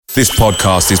This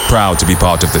podcast is proud to be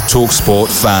part of the TalkSport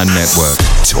Fan Network.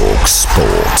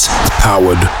 TalkSport.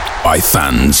 Powered by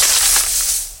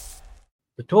fans.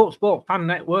 The TalkSport Fan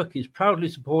Network is proudly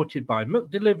supported by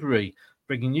McDelivery,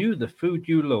 bringing you the food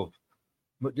you love.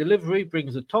 McDelivery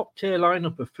brings a top-tier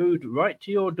lineup of food right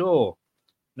to your door.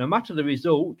 No matter the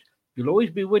result, you'll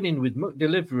always be winning with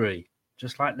McDelivery,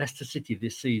 just like Leicester City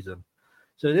this season.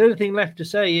 So the only thing left to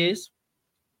say is,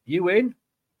 you win?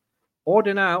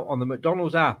 Order now on the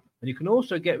McDonald's app, and you can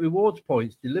also get rewards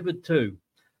points delivered too.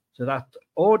 So that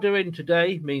ordering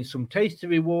today means some tasty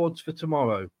rewards for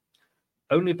tomorrow.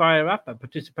 Only via app at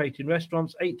participating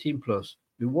restaurants, 18+.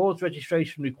 Rewards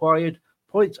registration required.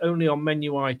 Points only on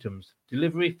menu items.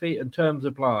 Delivery fee and terms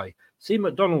apply. See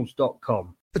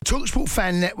mcdonalds.com. The TalkSport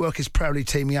Fan Network is proudly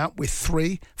teaming up with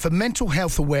 3 for Mental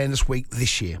Health Awareness Week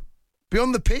this year.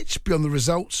 Beyond the pitch, beyond the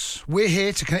results, we're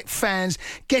here to connect fans,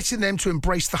 getting them to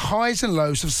embrace the highs and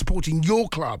lows of supporting your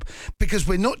club, because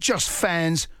we're not just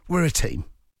fans, we're a team.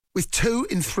 With 2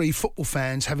 in 3 football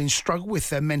fans having struggled with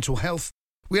their mental health,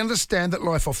 we understand that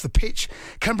life off the pitch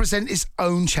can present its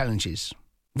own challenges.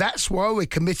 That's why we're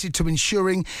committed to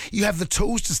ensuring you have the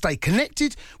tools to stay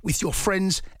connected with your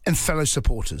friends and fellow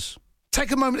supporters.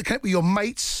 Take a moment to connect with your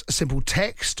mates. A simple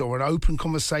text or an open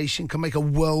conversation can make a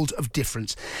world of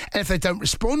difference. And if they don't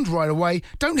respond right away,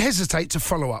 don't hesitate to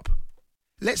follow up.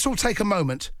 Let's all take a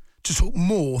moment to talk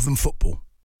more than football.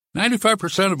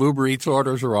 95% of Uber Eats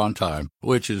orders are on time,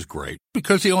 which is great,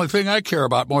 because the only thing I care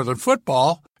about more than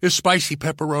football is spicy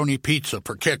pepperoni pizza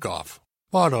for kickoff.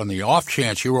 But on the off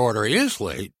chance your order is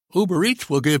late, Uber Eats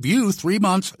will give you 3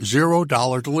 months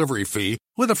 $0 delivery fee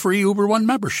with a free Uber One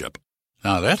membership.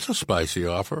 Now that's a spicy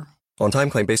offer. On-time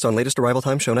claim based on latest arrival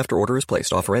time shown after order is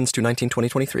placed. Offer ends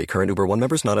 2/19/2023. Current Uber One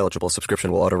members not eligible.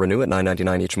 Subscription will auto-renew at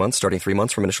 $9.99 each month, starting 3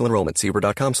 months from initial enrollment. See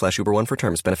uber.com/Uber One for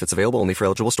terms. Benefits available only for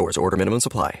eligible stores. Order minimums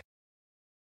apply.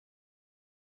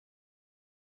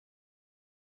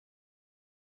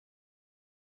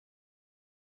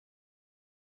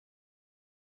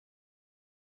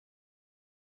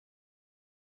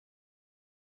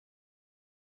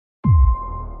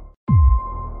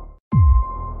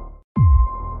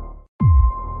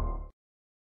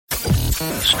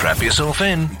 Strap yourself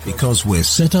in, because we're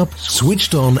set up,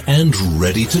 switched on, and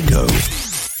ready to go.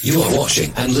 You are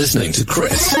watching and listening to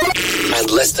Chris and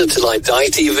Leicester Till I Die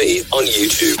TV on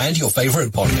YouTube and your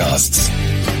favourite podcasts.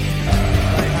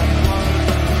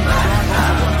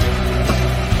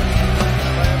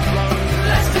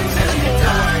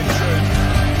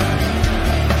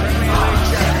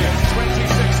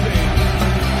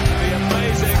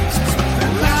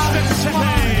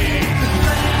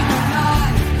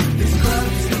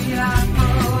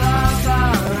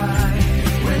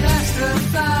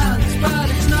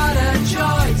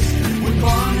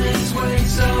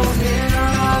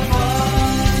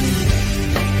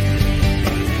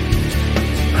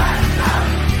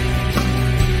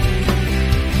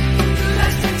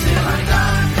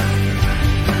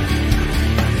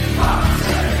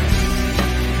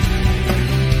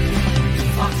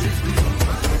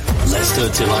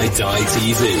 Till I Die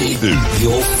TV,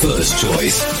 your first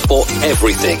choice for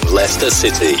everything Leicester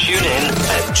City. Tune in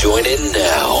and join in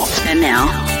now. And now,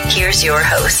 here's your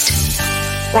host.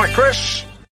 Right, Chris.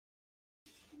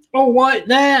 All right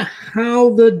there. How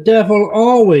the devil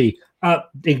are we?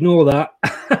 Ignore that.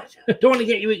 Don't want to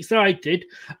get you excited.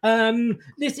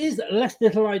 This is Leicester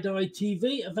Till I Die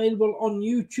TV, available on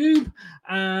YouTube.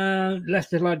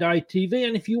 Leicester Till I Die TV.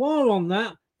 And if you are on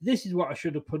that, this is what I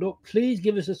should have put up. Please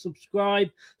give us a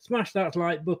subscribe, smash that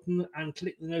like button, and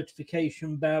click the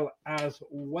notification bell as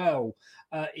well.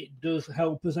 It does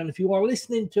help us. And if you are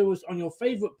listening to us on your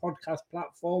favourite podcast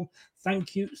platform,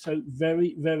 thank you so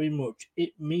very, very much.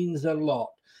 It means a lot.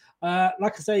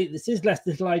 Like I say, this is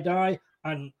Leicester Till I Die.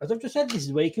 And as I've just said, this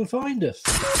is where you can find us.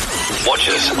 Watch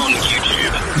us on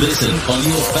YouTube. Listen on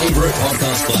your favourite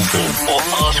podcast platform. Or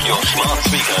ask your smart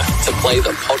speaker to play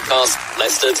the podcast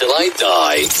Leicester Till I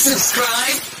Die.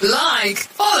 Subscribe, like,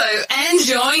 follow, and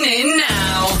join in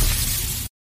now.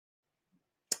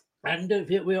 And don't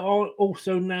forget, we are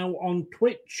also now on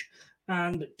Twitch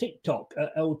and TikTok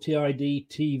at LTID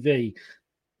TV.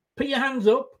 Put your hands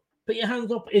up. Put your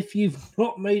hands up if you've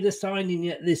not made a signing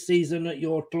yet this season at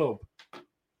your club.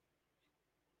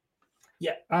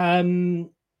 Yeah,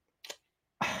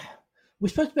 we're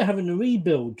supposed to be having a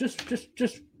rebuild.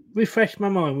 Just refresh my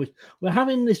mind. We're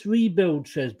having this rebuild,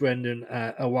 says Brendan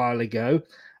a while ago.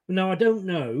 Now, I don't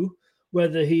know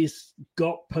whether he's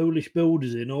got Polish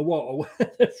builders in or what, or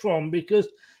where they're from, because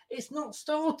it's not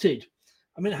started.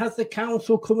 I mean, has the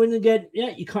council come in again?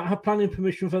 Yeah, you can't have planning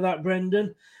permission for that,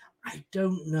 Brendan. I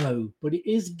don't know, but it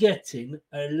is getting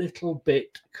a little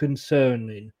bit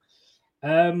concerning.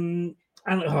 And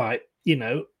all right,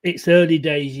 it's early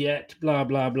days yet, blah,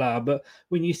 blah, blah. But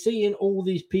when you're seeing all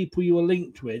these people you are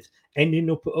linked with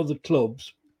ending up at other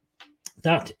clubs,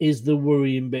 that is the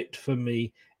worrying bit for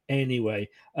me anyway.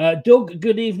 Doug,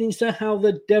 good evening, sir. How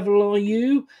the devil are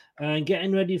you?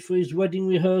 Getting ready for his wedding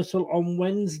rehearsal on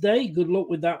Wednesday. Good luck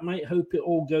with that, mate. Hope it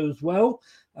all goes well.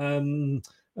 And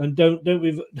don't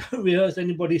rehearse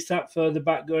anybody sat further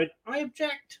back going, I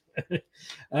object.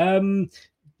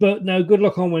 But no, good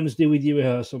luck on Wednesday with your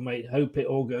rehearsal, mate. Hope it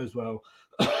all goes well.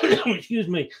 Excuse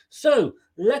me. So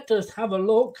let us have a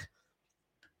look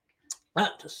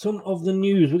at some of the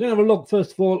news. We're going to have a look,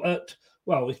 first of all, at,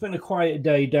 well, it's been a quiet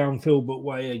day down Filbert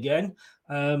Way again,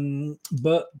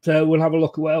 but we'll have a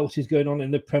look at what else is going on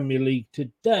in the Premier League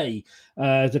today.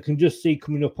 As I can just see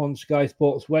coming up on Sky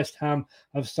Sports, West Ham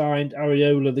have signed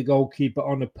Areola, the goalkeeper,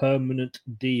 on a permanent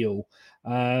deal.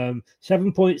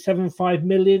 7.75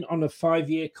 million on a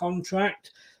 5-year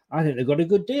contract. I think they've got a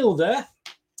good deal there.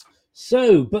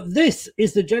 So, but this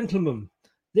is the gentleman.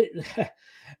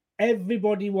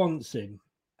 Everybody wants him.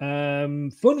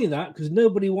 Funny that, because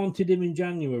nobody wanted him in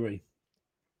January.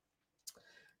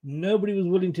 Nobody was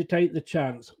willing to take the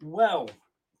chance. Well,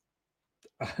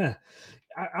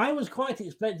 I was quite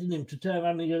expecting him to turn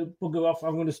around and go, bugger off,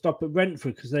 I'm going to stop at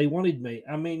Brentford because they wanted me.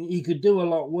 I mean, he could do a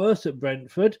lot worse at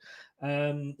Brentford.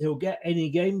 He'll get any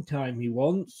game time he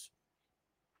wants.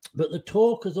 But the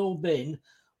talk has all been,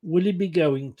 will he be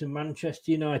going to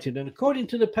Manchester United? And according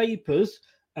to the papers,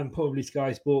 and probably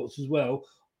Sky Sports as well,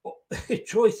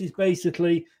 choice is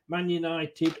basically Man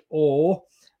United or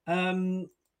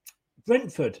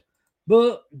Brentford.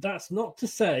 But that's not to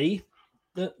say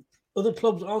that other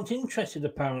clubs aren't interested,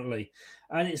 apparently.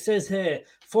 And it says here,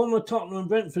 former Tottenham and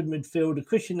Brentford midfielder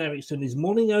Christian Eriksen is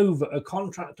mulling over a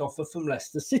contract offer from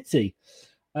Leicester City.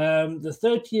 The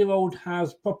 30-year-old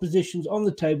has propositions on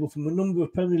the table from a number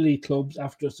of Premier League clubs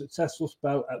after a successful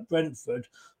spell at Brentford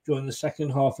during the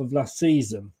second half of last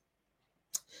season.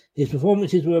 His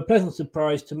performances were a pleasant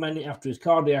surprise to many after his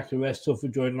cardiac arrest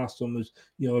suffered during last summer's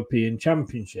European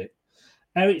Championship.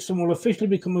 Eriksen will officially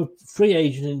become a free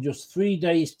agent in just 3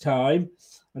 days' time,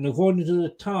 and according to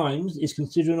the Times, is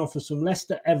considering offers from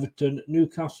Leicester, Everton,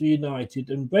 Newcastle United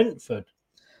and Brentford.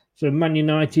 So Man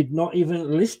United not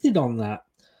even listed on that.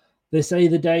 They say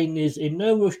the Dane is in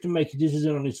no rush to make a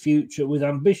decision on his future, with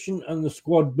ambition and the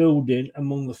squad building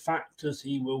among the factors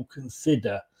he will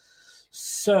consider.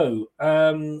 So,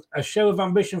 a show of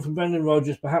ambition from Brendan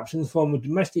Rodgers, perhaps in the form of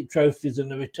domestic trophies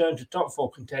and a return to top four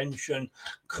contention,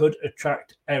 could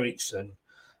attract Eriksen.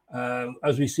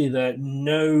 As we see there,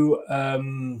 no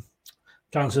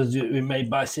transfers been made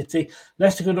by City.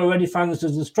 Leicester could already find this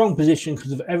as a strong position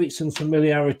because of Eriksen's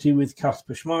familiarity with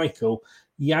Kasper Schmeichel,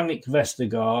 Yannick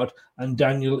Vestergaard and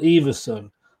Daniel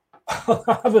Everson.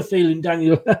 I have a feeling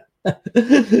Yannick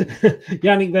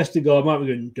Vestergaard might be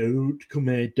going,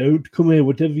 don't come here,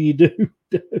 whatever you do.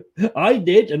 I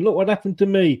did, and look what happened to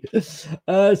me.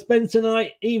 Spencer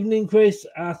Knight, evening, Chris.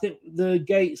 I think the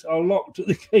gates are locked at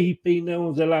the KP. No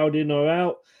one's allowed in or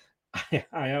out.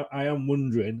 I am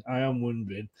wondering.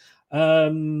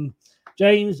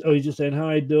 James, he's just saying,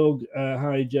 hi, Doug.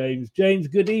 Hi, James. James,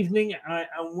 good evening. I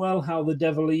am well. How the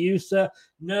devil are you, sir?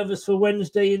 Nervous for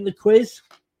Wednesday in the quiz?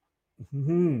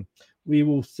 We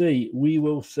will see.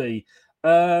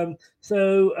 So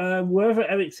wherever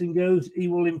Eriksen goes, he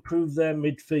will improve their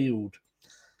midfield.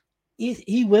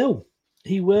 He will.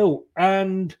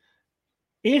 And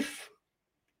if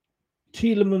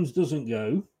Tielemans doesn't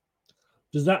go,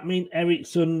 does that mean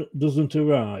Eriksen doesn't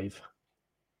arrive?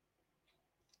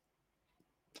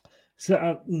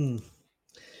 So,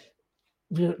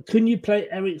 can you play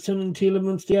Eriksen and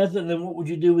Tielemans together? And then what would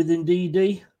you do with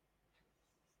Ndidi?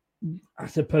 I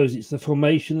suppose it's the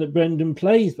formation that Brendan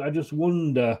plays, but I just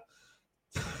wonder.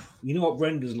 You know what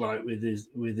Brendan's like with his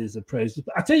appraisals.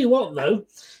 But I tell you what, though,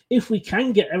 if we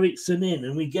can get Eriksen in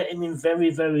and we get him in very,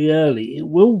 very early, it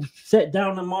will set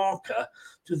down a marker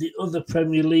to the other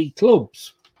Premier League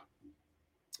clubs.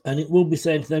 And it will be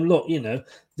saying to them, look,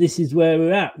 this is where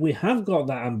we're at. We have got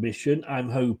that ambition, I'm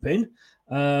hoping.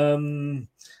 But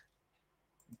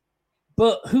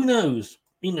who knows?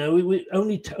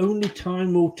 Only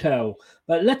time will tell.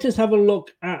 But let us have a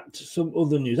look at some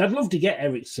other news. I'd love to get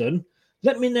Eriksen.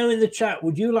 Let me know in the chat,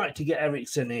 would you like to get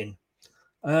Eriksen in?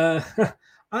 I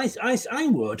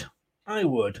would.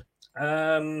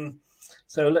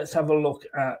 So let's have a look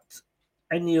at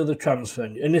any other transfer.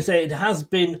 And they say it has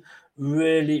been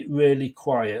really, really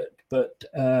quiet. But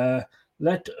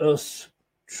let us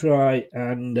try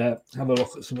and have a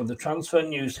look at some of the transfer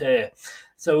news here.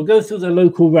 So we'll go through the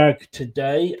local rag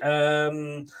today.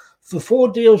 For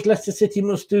 4 deals Leicester City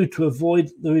must do to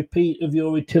avoid the repeat of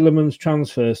Youri Tielemans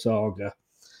transfer saga.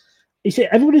 You see,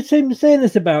 everybody seems saying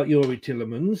this about Youri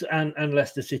Tielemans and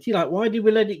Leicester City. Like, why did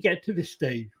we let it get to this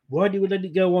stage? Why did we let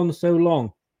it go on so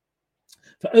long?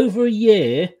 For over a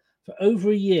year,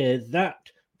 that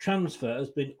transfer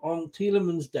has been on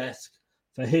Tielemans' desk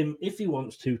for him, if he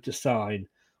wants to sign.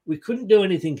 We couldn't do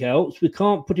anything else. We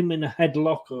can't put him in a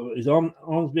headlock or his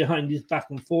arms behind his back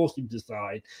and force him to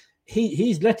sign.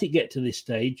 He's let it get to this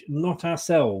stage, not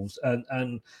ourselves.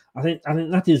 And I think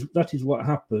that is what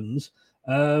happens.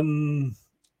 And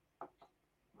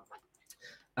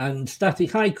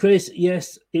Static, hi Chris.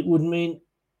 Yes, it would mean,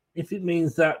 if it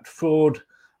means that fraud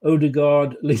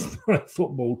Odegaard leaves my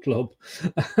football club.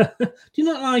 Do you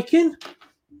not like him?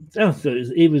 I thought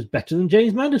he was better than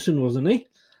James Maddison, wasn't he?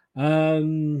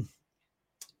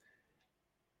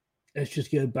 Let's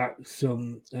just go back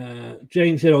some.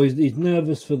 James said, he's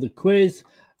nervous for the quiz.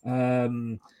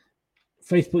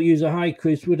 Facebook user, hi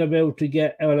Chris, would I be able to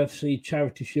get LFC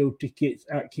Charity Shield tickets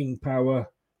at King Power,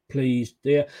 please,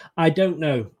 dear? I don't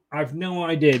know. I've no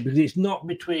idea, because it's not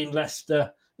between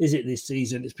Leicester, is it, this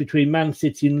season? It's between Man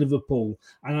City and Liverpool.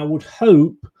 And I would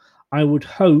hope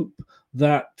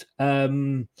that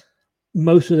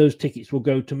most of those tickets will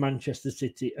go to Manchester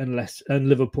City and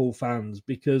Liverpool fans,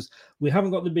 because we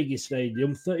haven't got the biggest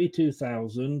stadium,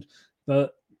 32,000,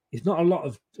 but it's not a lot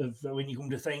of when you come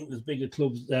to think there's bigger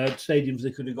clubs, stadiums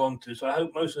they could have gone to. So I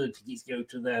hope most of the tickets go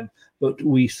to them, but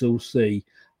we shall see.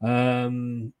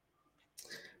 Doug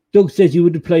says you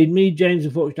would have played me, James,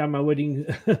 unfortunately, at my wedding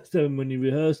ceremony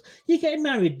rehearsed. You're getting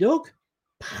married, Doug?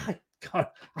 God,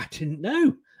 I didn't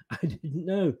know.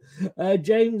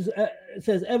 James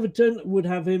says Everton would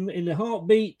have him in a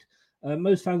heartbeat.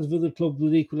 Most fans of other clubs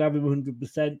would equally have him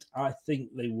 100%. I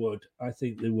think they would.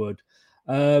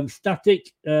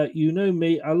 Static, you know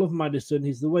me. I love Maddison.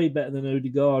 He's the way better than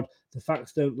Odegaard. The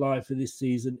facts don't lie for this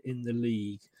season in the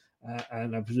league.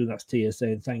 And I presume that's Tia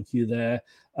saying thank you there.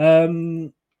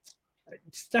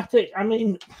 Static, I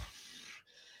mean,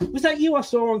 was that you I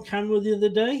saw on camera the other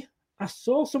day? I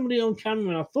saw somebody on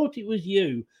camera and I thought it was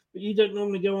you, but you don't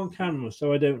normally go on camera,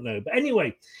 so I don't know. But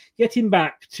anyway, getting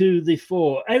back to the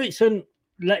 4. Ericsson,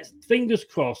 fingers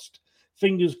crossed.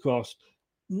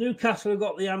 Newcastle have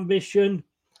got the ambition.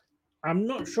 I'm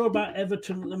not sure about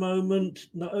Everton at the moment.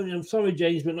 I'm sorry,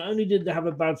 James, but not only did they have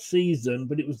a bad season,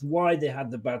 but it was why they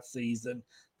had the bad season.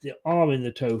 They are in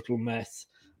the total mess.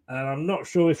 And I'm not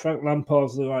sure if Frank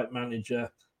Lampard's the right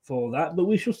manager for that, but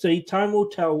we shall see. Time will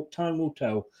tell.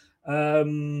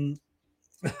 Ant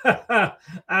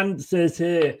says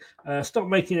here, stop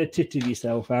making a tit of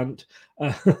yourself, Ant.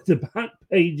 The back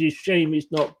page is shame it's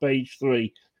not page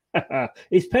 3.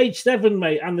 It's page 7,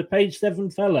 mate, and the page 7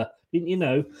 fella, didn't you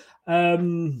know?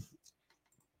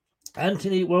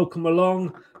 Anthony, welcome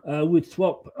along. With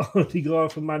swap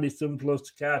Odegaard for Maddison plus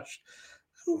cash.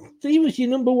 He was your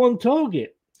number 1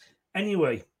 target.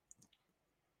 Anyway,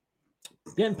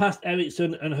 getting past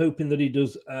Ericsson and hoping that he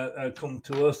does come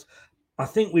to us. I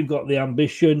think we've got the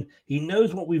ambition. He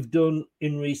knows what we've done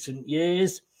in recent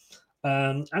years.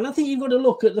 And I think you've got to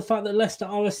look at the fact that Leicester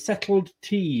are a settled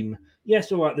team.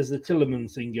 Yes, all right, there's the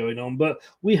Tielemans thing going on, but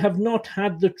we have not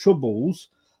had the troubles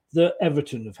that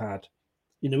Everton have had.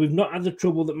 You know, we've not had the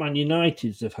trouble that Man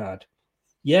United have had.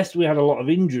 Yes, we had a lot of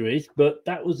injuries, but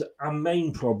that was our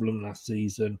main problem last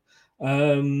season. But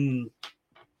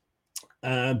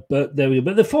there we go.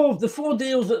 But the four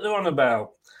deals that they're on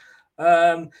about.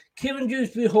 Kieran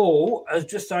Dewsbury-Hall has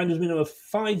just signed his minimum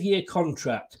 5-year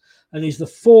contract, and he's the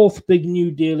 4th big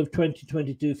new deal of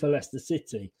 2022 for Leicester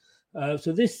City.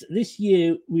 So this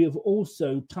year we have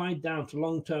also tied down to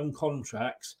long-term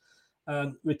contracts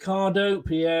Ricardo,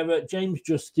 Pereira, James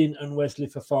Justin and Wesley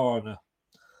Fofana.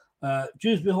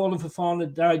 Dewsbury-Hall and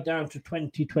Fofana died down to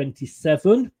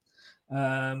 2027.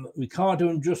 Ricardo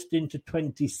and Justin to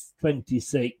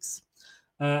 2026.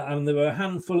 And there were a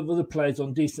handful of other players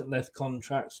on decent length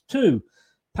contracts too.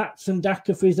 Patson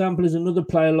Daka, for example, is another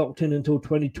player locked in until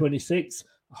 2026.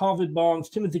 Harvard Barnes,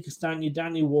 Timothy Castagna,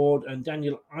 Danny Ward, and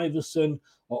Daniel Iverson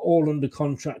are all under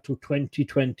contract till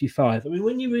 2025. I mean,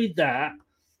 when you read that,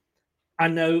 I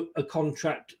know a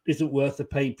contract isn't worth the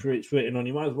paper it's written on.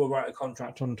 You might as well write a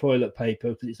contract on toilet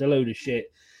paper because it's a load of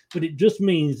shit. But it just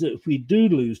means that if we do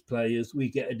lose players, we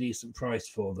get a decent price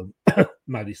for them.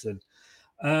 Maddison.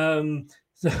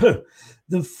 So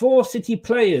the 4 City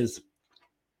players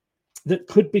that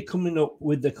could be coming up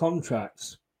with the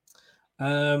contracts.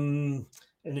 And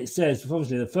it says,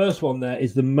 obviously, the first one there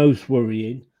is the most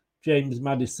worrying, James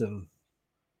Maddison.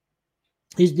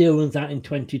 His deal runs out in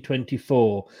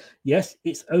 2024. Yes,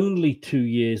 it's only 2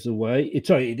 years away. It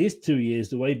is 2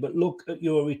 years away, but look at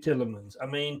Youri Tielemans. I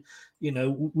mean,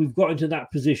 we've got into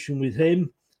that position with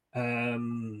him.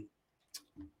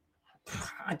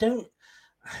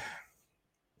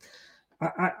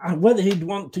 Whether he'd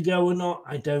want to go or not,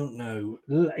 I don't know.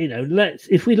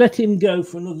 If we let him go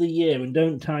for another year and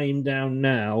don't tie him down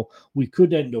now, we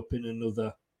could end up in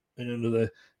another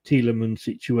Tielemans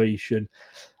situation.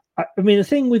 I mean, the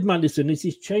thing with Maddison is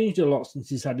he's changed a lot since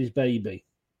he's had his baby.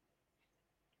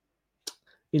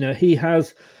 He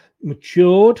has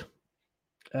matured.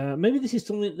 Maybe this is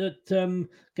something that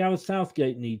Gareth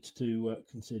Southgate needs to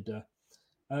consider.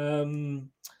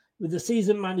 With the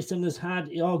season Maddison has had,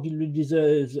 he arguably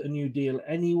deserves a new deal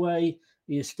anyway.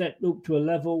 He has stepped up to a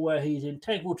level where he's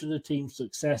integral to the team's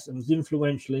success and was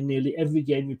influential in nearly every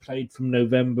game he played from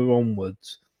November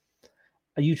onwards.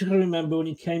 You just got to remember when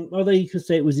he came, although you could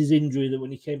say it was his injury, that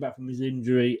when he came back from his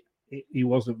injury, he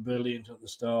wasn't brilliant at the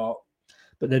start.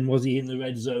 But then was he in the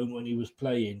red zone when he was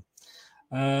playing?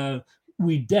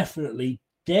 We definitely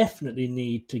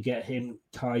need to get him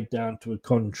tied down to a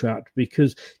contract,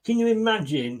 because can you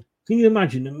imagine a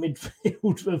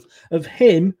midfield of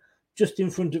him just in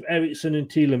front of Eriksen and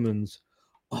Tielemans?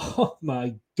 Oh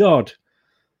my God.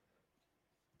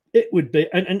 It would be,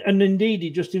 and indeed, he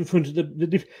just in front of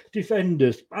the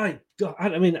defenders. My God,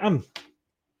 I mean,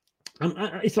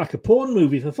 it's like a porn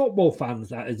movie for football fans,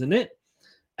 that, isn't it?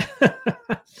 I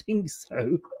think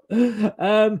so.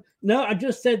 No, I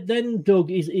just said then, Doug,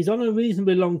 he's on a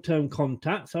reasonably long-term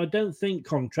contract, so I don't think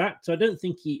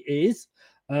he is.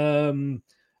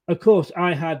 Of course,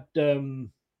 I had a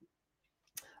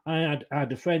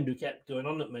friend who kept going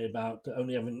on at me about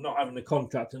not having a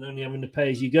contract and only having a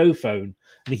pay-as-you-go phone.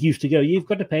 And he used to go, "You've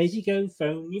got a pay-as-you-go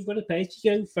phone. You've got a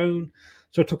pay-as-you-go phone."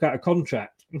 So I took out a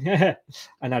contract and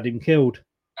had him killed.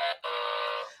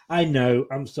 I know.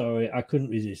 I'm sorry. I couldn't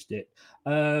resist it.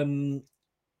 Are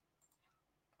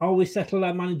we settled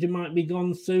our manager might be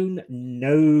gone soon?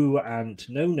 No, Ant.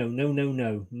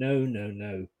 No.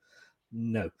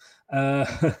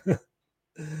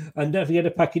 And don't forget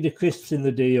a packet of crisps in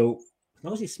the deal. As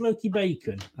long as it's smoky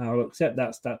bacon, I'll accept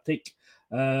that static.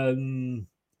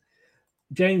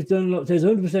 James Dunlop says,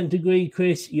 100% agree,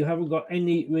 Chris. You haven't got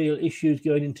any real issues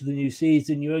going into the new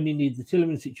season. You only need the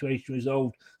Tielemans situation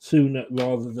resolved sooner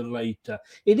rather than later.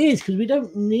 It is, because we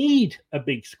don't need a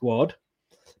big squad,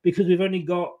 because we haven't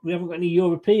got any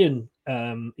European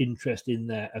interest in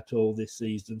there at all this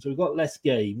season. So we've got less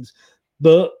games.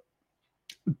 But,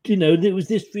 there was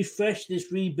this refresh,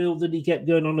 this rebuild that he kept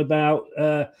going on about,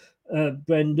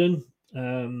 Brendan.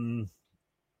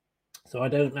 So I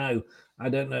don't know.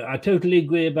 I totally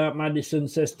agree about Maddison,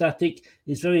 says Static.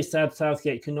 It's very sad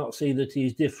Southgate cannot see that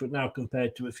he's different now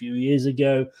compared to a few years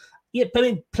ago. Yeah, but I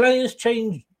mean, players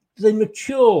change, they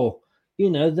mature.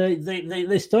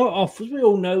 They start off, as we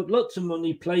all know, lots of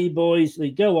money, playboys.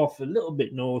 They go off a little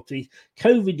bit naughty.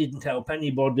 COVID didn't help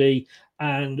anybody,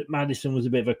 and Maddison was a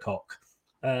bit of a cock.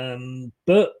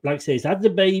 But like I say, he's had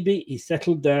the baby, he's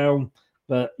settled down.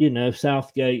 But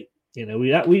Southgate,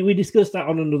 we discussed that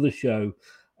on another show.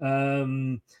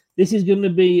 This is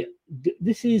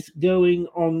going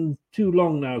on too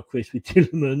long now, Chris, with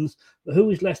Tielemans. But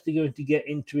who is Leicester going to get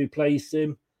in to replace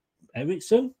him?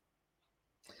 Eriksen?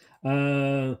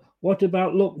 What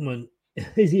about Lookman?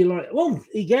 Is he like,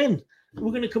 again,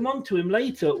 we're going to come on to him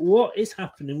later. What is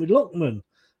happening with Lookman?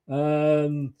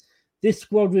 This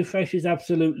squad refresh is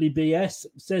absolutely BS,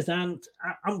 says Ant.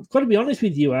 I'm got to be honest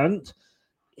with you, Ant.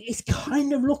 It's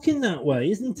kind of looking that way,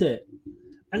 isn't it?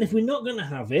 And if we're not going to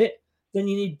have it, then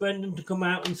you need Brendan to come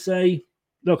out and say,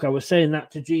 look, I was saying that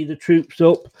to G the troops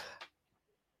up.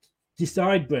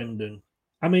 Decide, Brendan.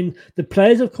 I mean, the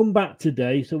players have come back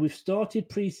today, so we've started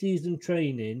pre-season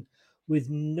training with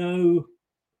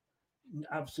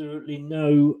absolutely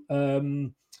no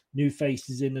new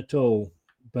faces in at all.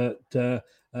 But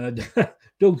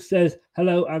Doug says,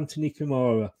 hello, Anthony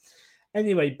Kamara.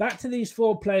 Anyway, back to these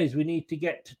four players we need to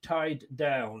get tied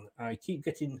down. I keep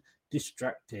getting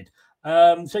distracted.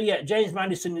 James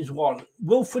Maddison is one.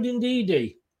 Wilfred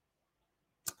Ndidi.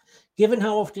 Given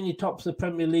how often he tops the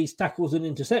Premier League's tackles and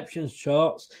interceptions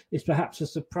charts, it's perhaps a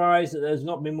surprise that there's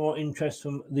not been more interest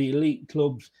from the elite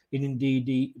clubs in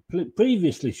Ndidi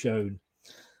previously shown.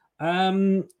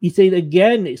 You see,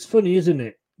 again, it's funny, isn't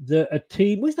it? That a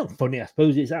team, well, it's not funny, I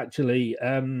suppose it's actually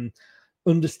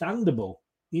understandable.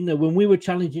 When we were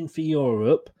challenging for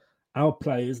Europe, our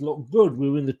players looked good.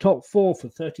 We were in the top four for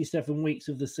 37 weeks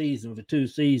of the season for 2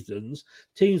 seasons.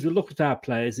 Teams would look at our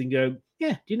players and go,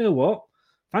 yeah, do you know what?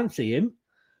 Fancy him.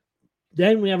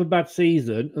 Then we have a bad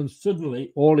season, and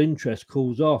suddenly all interest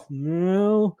cools off.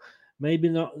 No, maybe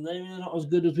not. Maybe they're not as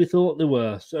good as we thought they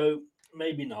were. So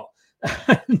maybe not.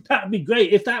 That'd be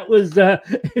great if that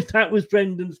was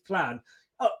Brendan's plan.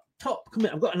 Oh, Top, come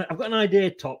here. I've got an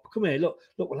idea. Top, come here. Look.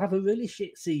 We'll have a really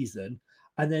shit season,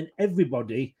 and then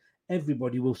everybody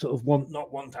will sort of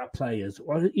not want our players.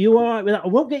 Well, you all right with that? I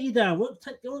won't get you down. I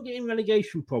won't get in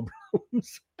relegation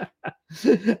problems.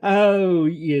 Oh,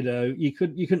 you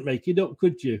couldn't make it up,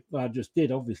 could you? Well, I just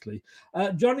did, obviously.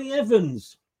 Johnny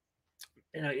Evans.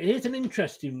 Here's an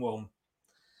interesting one.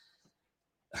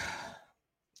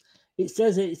 It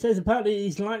says apparently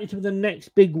he's likely to be the next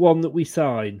big one that we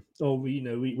sign, or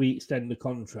we extend the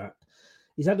contract.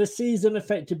 He's had a season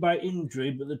affected by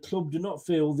injury, but the club do not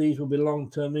feel these will be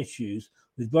long-term issues,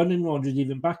 with Brendan Rodgers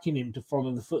even backing him to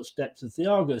follow the footsteps of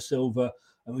Thiago Silva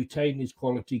and retain his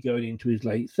quality going into his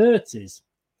late 30s.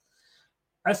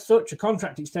 As such, a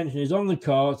contract extension is on the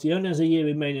cards. He only has a year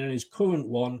remaining on his current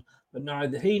one, but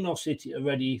neither he nor City are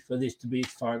ready for this to be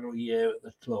his final year at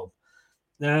the club.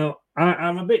 Now,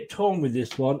 I'm a bit torn with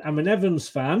this one. I'm an Evans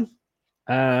fan.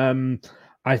 I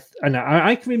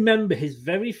can remember his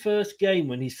very first game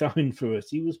when he signed for us.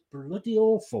 He was bloody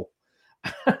awful.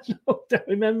 I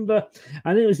remember,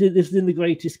 and this was in the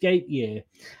Great Escape year.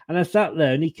 And I sat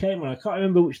there and he came on. I can't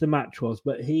remember which the match was,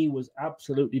 but he was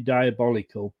absolutely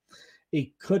diabolical.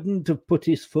 He couldn't have put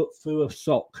his foot through a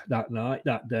sock that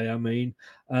day, I mean.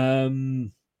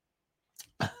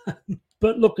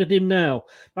 But look at him now.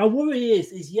 My worry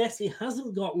is yes, he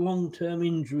hasn't got long-term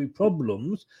injury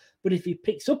problems, but if he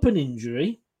picks up an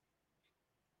injury,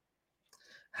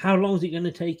 how long is it going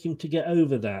to take him to get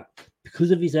over that? Because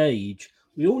of his age.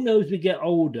 We all know as we get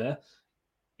older,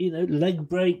 leg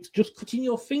breaks, just cutting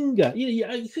your finger. You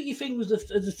cut your fingers as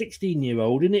a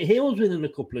 16-year-old and it heals within a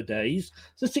couple of days.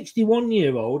 As a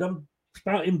 61-year-old, I'm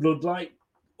spouting blood like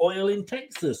oil in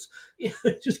Texas.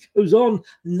 It just goes on.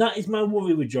 And that is my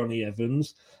worry with Johnny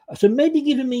Evans. So maybe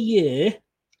give him a year.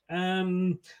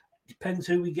 Depends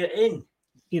who we get in.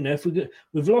 If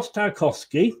we've lost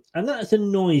Tarkowski, and that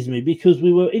annoys me because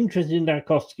we were interested in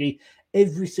Tarkowski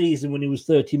every season when he was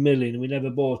 30 million and we never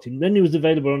bought him. Then he was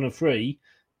available on a free.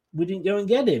 We didn't go and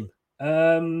get him.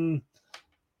 And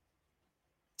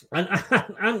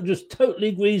Ant just totally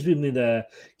agrees with me there.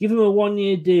 Give him a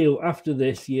 1-year deal after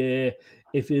this year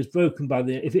if it isn't broken by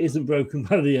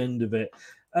the end of it.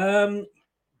 I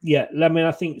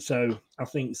think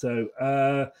so.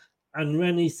 And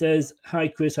Rennie says, "Hi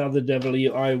Chris, how the devil are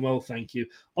you? I am well, thank you."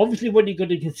 Obviously, what you've got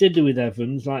to consider with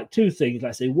Evans, like two things.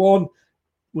 Let's say one,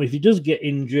 well, if he does get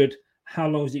injured, how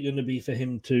long is it going to be for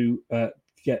him to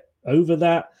get over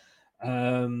that?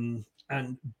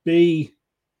 And B,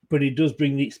 but he does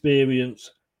bring the experience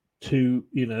to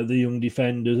the young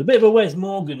defenders. A bit of a Wes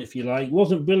Morgan, if you like. He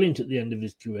wasn't brilliant at the end of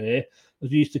his career, as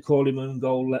we used to call him own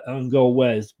goal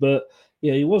Wes. But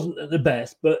he wasn't at the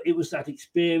best. But it was that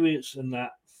experience and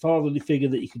that fatherly figure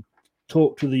that you could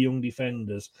talk to the young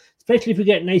defenders, especially if we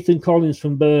get Nathan Collins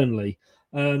from Burnley.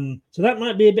 So that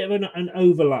might be a bit of an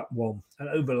overlap one.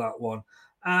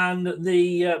 And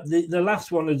the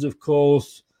last one is, of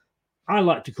course, I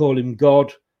like to call him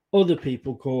God. Other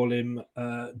people call him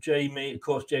Jamie. Of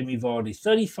course, Jamie Vardy,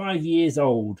 35 years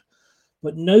old,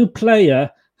 but no player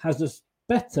has a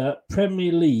better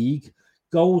Premier League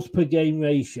goals per game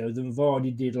ratio than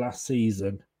Vardy did last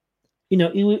season.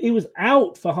 He was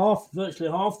out for virtually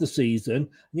half the season, and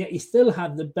yet he still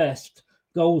had the best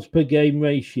goals per game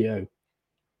ratio.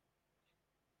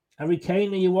 Harry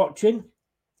Kane, are you watching?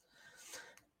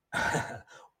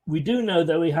 We do know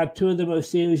that he had two of the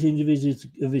most serious injuries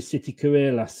of his City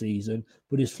career last season,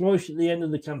 but his flourish at the end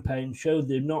of the campaign showed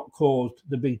they've not caused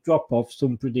the big drop-off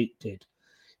some predicted.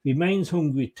 He remains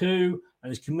hungry too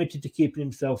and is committed to keeping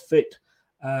himself fit,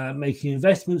 making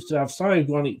investments to have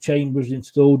cryogenic chambers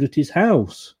installed at his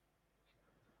house.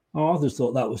 I just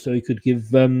thought that was so he could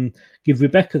give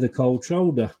Rebecca the cold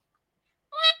shoulder.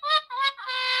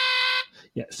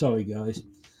 Yeah, sorry guys.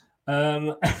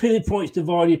 Everything points to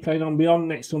Vardy playing on beyond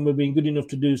next summer being good enough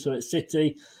to do so at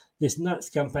City. This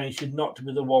next campaign should not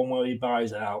be the one where he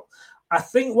buys out. I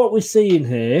think what you're seeing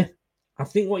here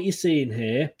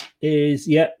is,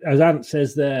 as Ant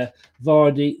says there,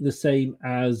 Vardy the same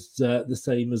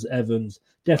as Evans.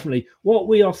 Definitely. What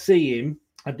we are seeing,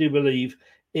 I do believe,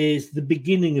 is the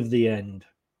beginning of the end.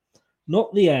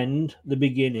 Not the end, the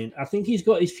beginning. I think he's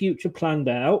got his future planned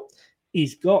out.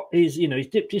 He's got he's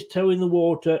dipped his toe in the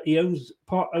water. He owns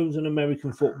an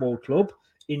American football club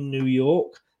in New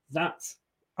York. That's,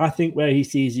 I think, where he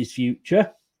sees his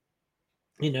future.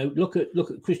 Look at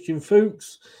Christian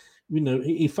Fuchs.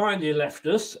 he finally left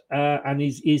us, and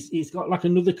he's got like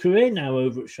another career now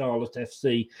over at Charlotte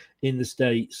FC in the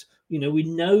States. We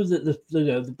know that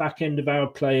the back end of our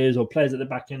players or players at the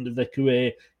back end of their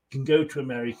career can go to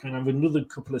America and have another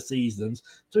couple of seasons.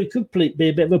 So he could be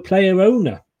a bit of a player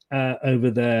owner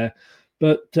over there.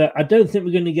 But I don't think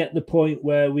we're going to get the point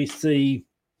where we see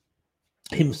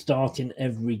him starting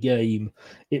every game.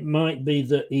 It might be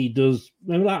that he does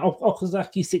like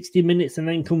Okazaki 60 minutes and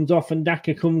then comes off and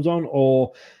Daka comes on,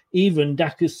 or even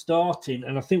Daka's starting.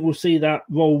 And I think we'll see that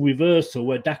role reversal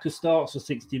where Daka starts for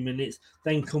 60 minutes,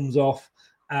 then comes off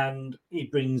and he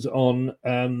brings on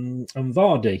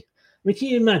Vardy. I mean, can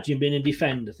you imagine being a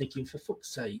defender thinking, for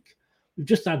fuck's sake, we've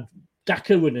just had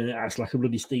Daka running it as like a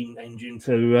bloody steam engine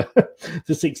for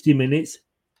 60 minutes.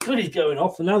 Good, he's going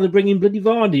off, and now they're bringing bloody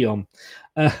Vardy on.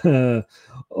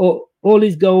 All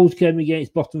his goals came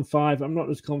against bottom five. I'm not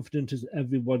as confident as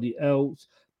everybody else.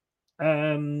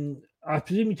 I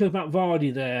presume you talk about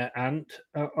Vardy there, Ant.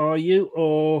 Are you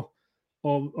or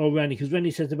Rennie? Because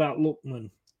Rennie says about Lookman.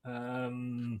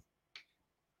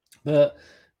 But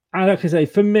like I say,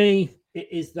 for me, it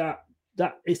is that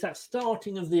it's that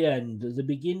starting of the end, the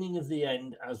beginning of the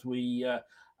end as we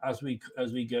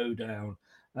go down.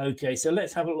 Okay, so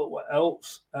let's have a look what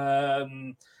else.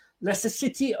 Leicester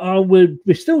City we're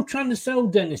still trying to sell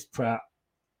Dennis Pratt.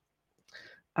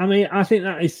 I mean, I think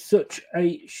that is such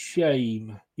a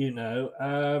shame,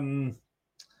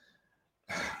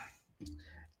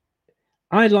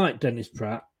 I like Dennis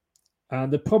Pratt.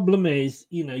 The problem is,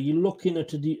 you're looking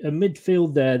at a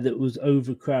midfield there that was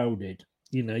overcrowded.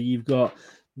 You've got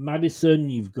Maddison,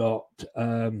 you've got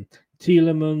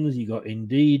Tielemans, you've got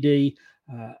Ndidi,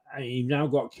 and you've now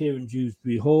got Kieran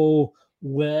Dewsbury-Hall.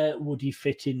 Where would he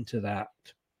fit into that?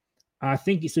 I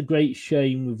think it's a great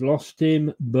shame we've lost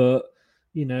him, but,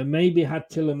 maybe had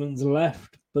Tielemans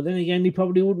left, but then again, he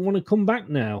probably wouldn't want to come back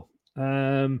now.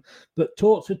 But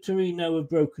talks with Torino have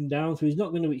broken down, so he's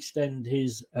not going to extend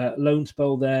his loan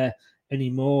spell there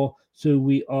anymore. So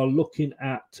we are looking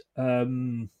at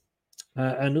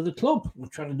another club. We're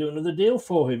trying to do another deal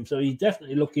for him. So he's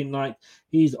definitely looking like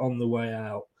he's on the way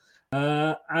out.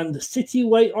 And City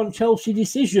wait on Chelsea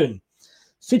decision.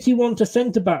 City want a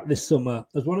centre-back this summer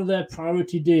as one of their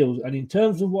priority deals. And in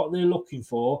terms of what they're looking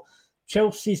for,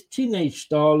 Chelsea's teenage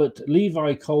starlet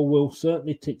Levi Colwill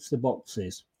certainly ticks the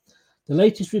boxes. The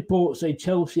latest reports say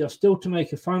Chelsea are still to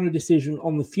make a final decision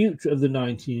on the future of the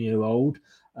 19-year-old,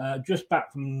 just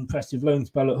back from an impressive loan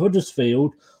spell at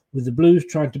Huddersfield, with the Blues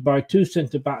trying to buy two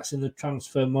centre-backs in the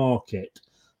transfer market.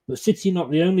 But City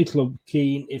not the only club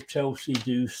keen if Chelsea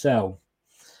do sell.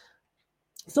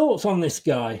 Thoughts on this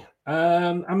guy?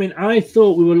 I mean, I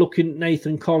thought we were looking at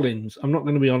Nathan Collins. I'm not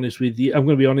going to be honest with you. I'm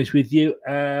going to be honest with you.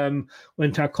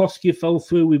 When Tarkowski fell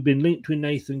through, we've been linked with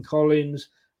Nathan Collins.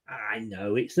 I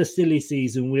know it's a silly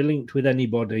season. We're linked with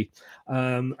anybody,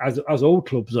 as all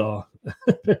clubs are,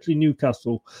 especially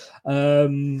Newcastle.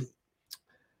 Would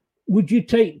you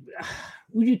take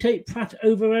Pratt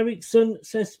over Ericsson?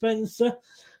 Says Spencer.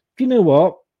 Do you know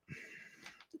what?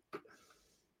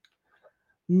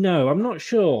 No, I'm not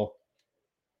sure.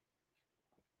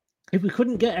 If we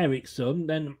couldn't get Ericsson,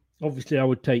 then obviously I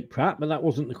would take Pratt, but that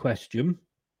wasn't the question.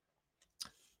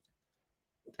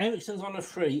 Ericsson's on a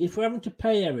free. If we're having to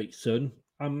pay Ericsson,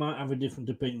 I might have a different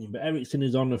opinion, but Ericsson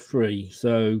is on a free,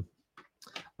 so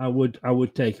I would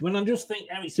take him. And I just think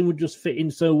Ericsson would just fit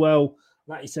in so well,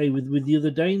 like you say, with the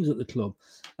other Danes at the club.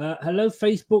 Hello,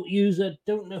 Facebook user.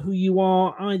 Don't know who you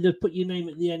are. Either put your name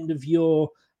at the end of your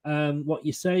what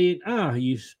you're saying.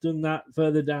 You've done that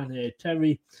further down here.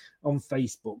 Terry on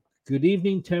Facebook. Good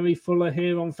evening, Terry Fuller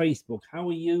here on Facebook. How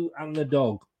are you and the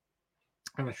dog?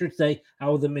 And I should say,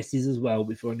 how are the misses as well,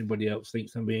 before anybody else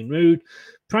thinks I'm being rude.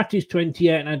 Pratt is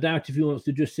 28, and I doubt if he wants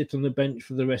to just sit on the bench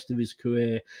for the rest of his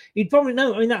career. He'd probably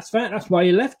know. I mean, that's fair. That's why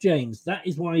he left, James. That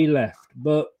is why he left.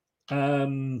 But,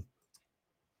 do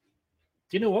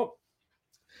you know what?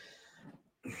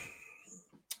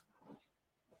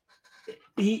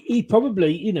 He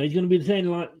probably, he's going to be saying,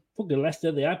 like, fuck the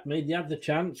Leicester, they had the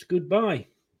chance, goodbye.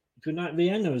 Good night,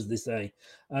 Vienna, as they say.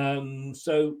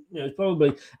 So, it's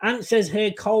probably... Ant says here,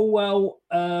 Colwell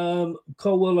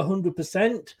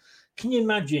 100%. Can you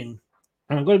imagine?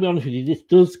 And I've got to be honest with you, this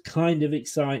does kind of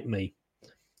excite me.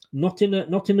 Not in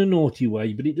a naughty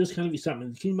way, but it does kind of excite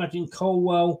me. Can you imagine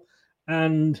Colwell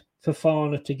and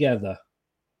Fofana together?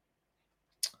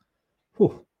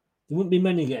 Whew. There wouldn't be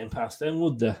many getting past them,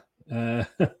 would there?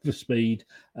 For speed.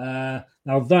 Now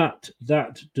that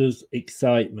does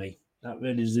excite me. That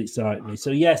really does excite me. So,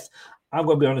 yes, I've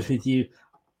got to be honest with you.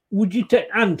 Would you take...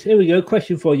 Ant, here we go.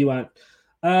 Question for you, Ant.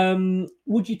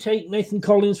 Would you take Nathan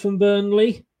Collins from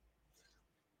Burnley?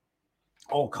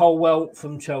 or Colwell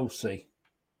from Chelsea?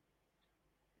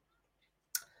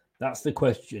 That's the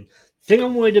question. Thing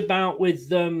I'm worried about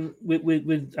with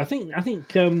I think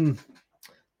the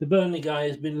Burnley guy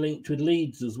has been linked with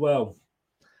Leeds as well.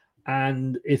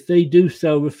 And if they do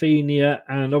sell Rafinha,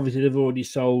 and obviously they've already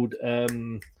sold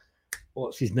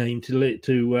what's his name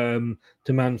to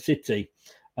Man City,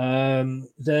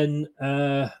 then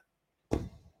I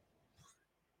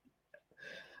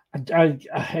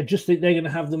just think they're going to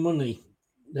have the money.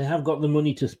 They have got the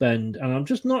money to spend, and I'm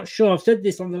just not sure. I've said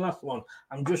this on the last one.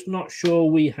 I'm just not sure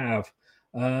we have.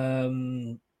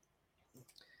 I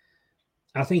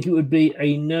think it would be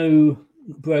a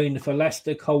no-brainer for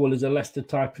Leicester. Colwell is a Leicester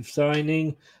type of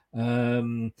signing.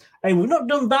 Hey, we've not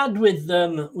done bad with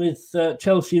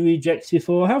Chelsea rejects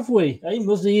before, have we? Hey,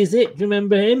 Muzzy is it? Do you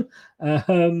remember him?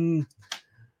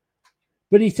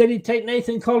 But he said he'd take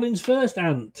Nathan Collins first,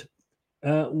 Ant.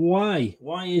 Why?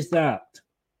 Why is that?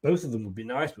 Both of them would be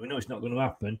nice, but we know it's not going to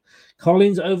happen.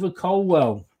 Collins over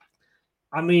Colwell.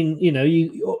 I mean, you know,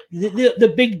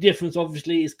 the big difference,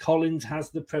 obviously, is Collins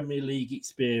has the Premier League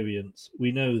experience.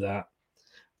 We know that.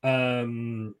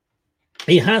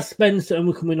 He has Spencer, and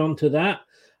we're coming on to that.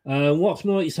 What's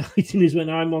more exciting is when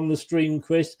I'm on the stream,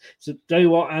 Chris. So, tell you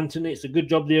what, Anthony, it's a good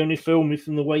job they only film me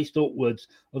from the waist upwards.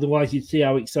 Otherwise, you'd see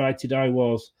how excited I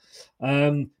was.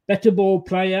 Better ball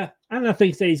player, and I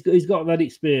think he's got that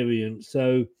experience.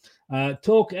 So,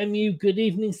 Talk MU, good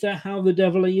evening, sir. How the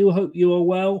devil are you? Hope you are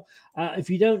well. If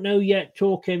you don't know yet,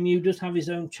 Talk MU does have his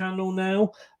own channel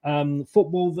now,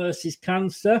 Football versus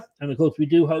Cancer. And of course, we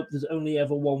do hope there's only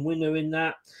ever one winner in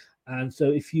that. And so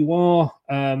if you are,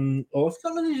 or if you've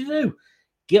got nothing to do,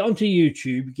 get onto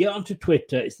YouTube, get onto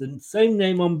Twitter. It's the same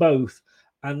name on both.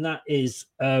 And that is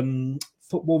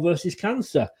Football versus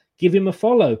Cancer. Give him a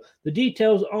follow. The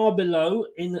details are below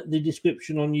in the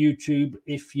description on YouTube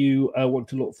if you want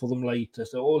to look for them later.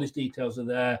 So all his details are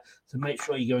there. So make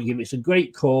sure you go and give it. It's a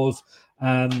great cause.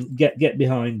 Get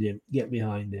behind him. Get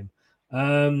behind him.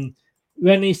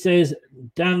 Rennie says,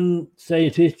 Dan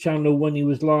said to his channel when he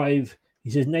was live, he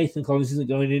says Nathan Collins isn't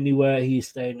going anywhere. He's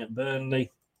staying at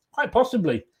Burnley. Quite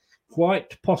possibly.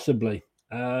 Quite possibly.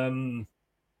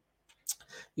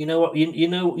 You know what? You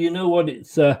know what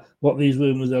it's what these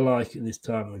rumours are like at this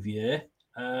time of year.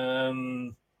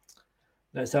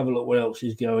 Let's have a look what else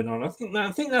is going on. I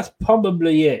think that's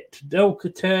probably it. Del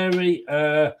Kateri.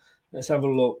 Let's have a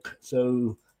look.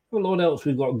 So what else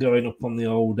we've got going up on the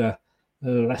older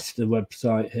Leicester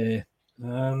website here.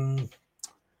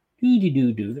 Let me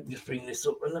just bring this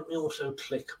up, and let me also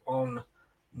click on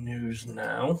news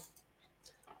now.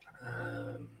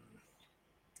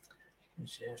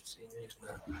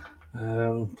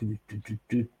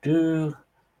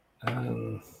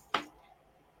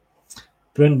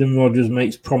 Brendan Rodgers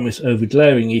makes promise over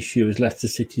glaring issue as Leicester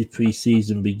City's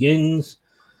pre-season begins.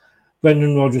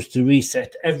 Brendan Rodgers to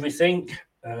reset everything.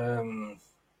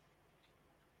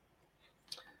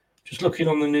 Just looking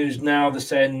on the news now, they're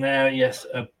saying now, yes,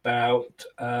 about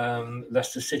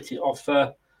Leicester City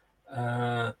offer.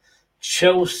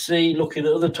 Chelsea looking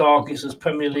at other targets as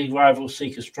Premier League rivals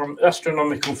seek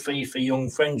astronomical fee for young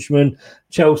Frenchman.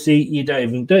 Chelsea, you don't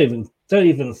even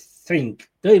think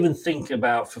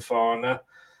about Fofana.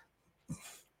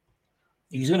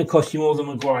 He's going to cost you more than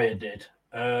Maguire did.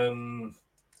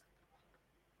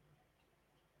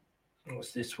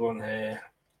 What's this one here?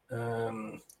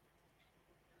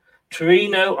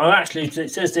 Torino. Oh, actually,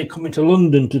 it says they're coming to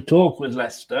London to talk with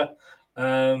Leicester.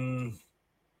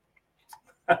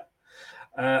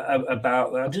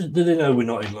 About that. Do they know we're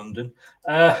not in London?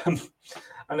 And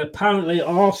apparently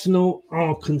Arsenal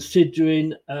are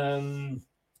considering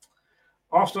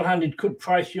Arsenal handed could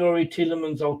price Yuri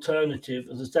Tielemans' alternative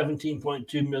as a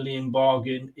 17.2 million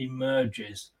bargain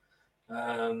emerges.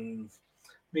 Mikel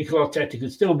Arteta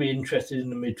could still be interested in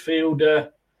the midfielder.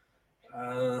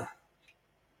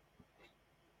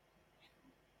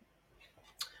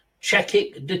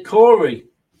 Chekik Decore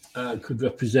could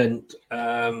represent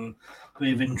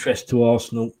be of interest to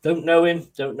Arsenal. Don't know him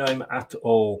at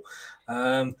all.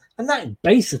 And that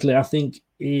basically, I think,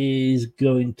 is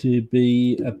going to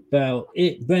be about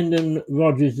it. Brendan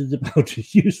Rodgers is about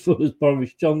as useful as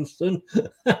Boris Johnson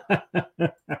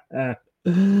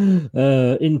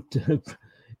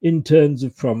in terms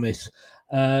of promise.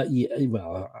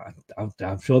 Well,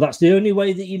 I'm sure that's the only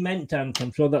way that you meant, Ant.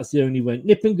 I'm sure that's the only way.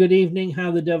 Nippon, good evening.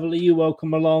 How the devil are you?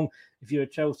 Welcome along. If you're a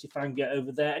Chelsea fan, get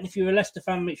over there. And if you're a Leicester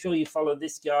fan, make sure you follow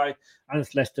this guy and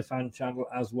his Leicester fan channel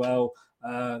as well.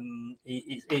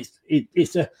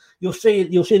 You'll see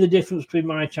the difference between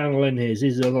my channel and his.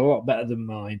 His is a lot better than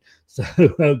mine. So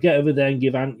get over there and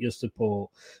give Ant your support.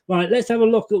 Right, let's have a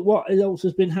look at what else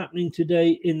has been happening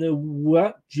today in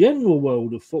the general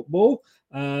world of football.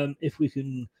 If we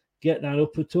can get that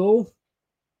up at all.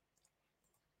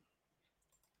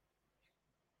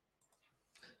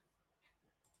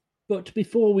 But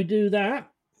before we do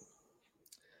that,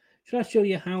 should I show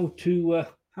you how to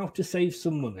save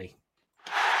some money?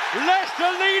 Leicester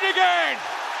lead again!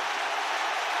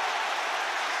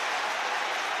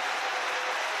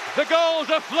 The goals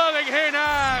are flowing here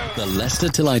now! The Leicester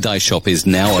Till I Die shop is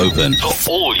now open. For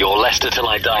all your Leicester Till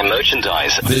I Die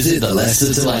merchandise, visit the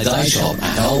Leicester Till I Die shop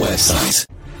at our website.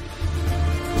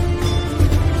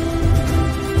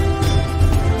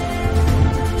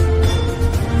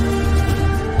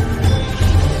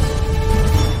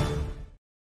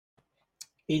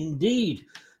 Indeed.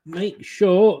 Make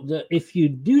sure that if you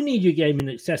do need your gaming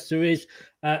accessories,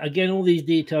 again, all these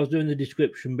details are in the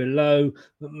description below,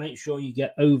 but make sure you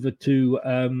get over to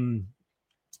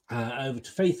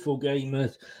Faithful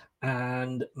Gamers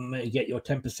and get your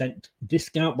 10%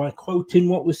 discount by quoting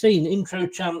what we're seeing.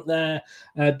 Introchamp there,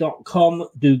 .com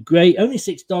do great. Only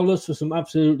 $6 for some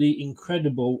absolutely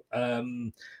incredible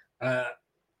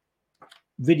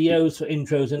videos for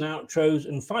intros and outros,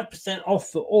 and 5% off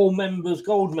for all members,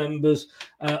 gold members,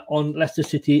 on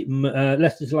Leicester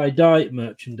Till I Die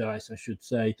merchandise, I should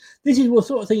say. This is what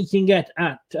sort of thing you can get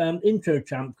at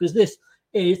Introchamp, because this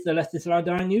is the Leicester Till I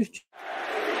Die news.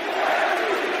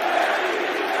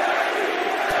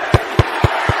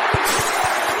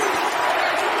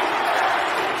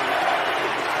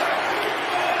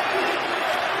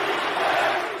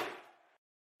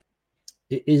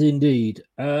 It is indeed.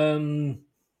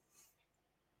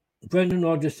 Brendan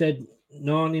Rodgers said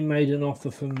Nani made an offer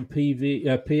from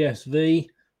PSV.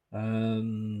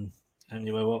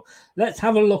 Anyway, well, let's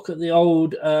have a look at the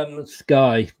old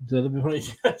Sky.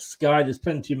 Sky, there's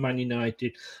plenty of Man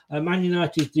United. Man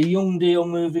United, the young deal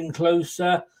moving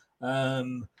closer.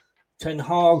 Ten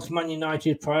Hag's Man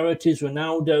United priorities.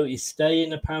 Ronaldo is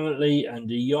staying apparently, and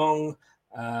De Jong.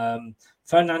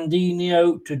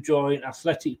 Fernandinho to join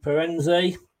Athletic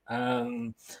Paranaense.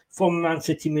 Former Man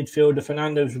City midfielder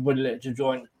Fernando is ready to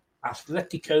join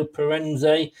Atletico Paranaense.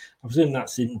 I presume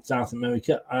that's in South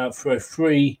America, for a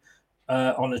free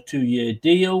on a 2-year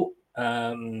deal.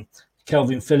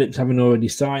 Kelvin Phillips having already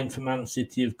signed for Man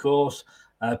City, of course.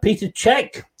 Peter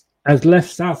Cech has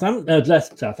left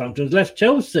left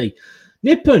Chelsea.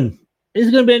 Nippon, is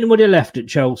there going to be anybody left at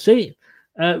Chelsea?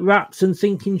 Rats and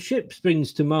sinking ships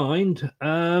brings to mind.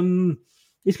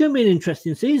 It's going to be an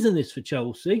interesting season, this, for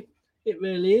Chelsea. It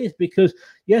really is, because,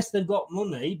 yes, they've got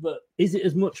money, but is it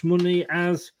as much money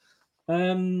as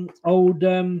old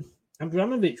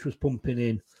Abramovich was pumping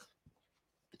in?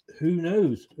 Who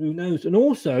knows? Who knows? And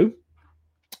also,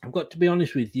 I've got to be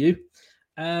honest with you,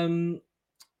 I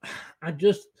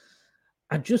just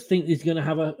think he's going to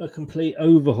have a complete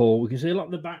overhaul. We can see a lot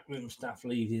of the backroom staff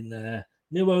leaving there.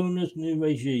 New owners, new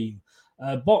regime.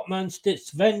 Sven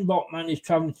Botman is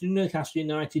travelling to Newcastle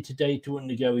United today to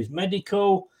undergo his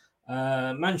medical.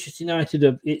 Manchester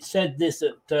United, it said this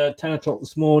at 10 o'clock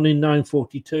this morning,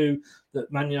 9:42,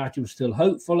 that Man United was still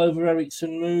hopeful over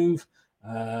Eriksen move.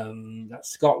 That's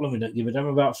Scotland. We don't give a damn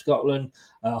about Scotland.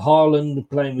 Haaland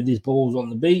playing with his balls on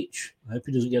the beach. I hope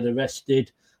he doesn't get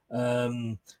arrested.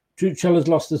 Tuchel has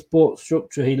lost the sports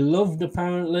structure he loved,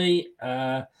 apparently.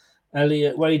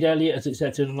 Wade Elliott has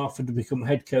accepted an offer to become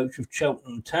head coach of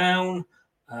Cheltenham Town.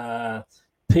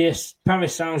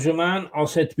 Paris Saint-Germain are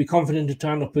said to be confident to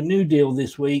turn up a new deal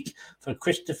this week for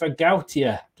Christopher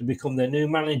Gautier to become their new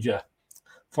manager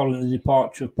following the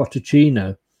departure of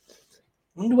Pochettino.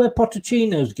 I wonder where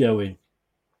Pochettino's going.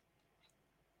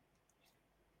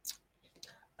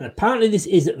 And apparently this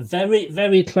is very,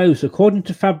 very close. According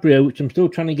to Fabio, which I'm still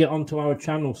trying to get onto our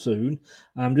channel soon,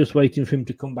 I'm just waiting for him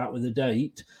to come back with a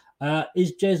date,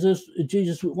 is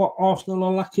Jesus what Arsenal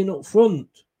are lacking up front.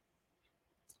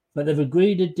 But they've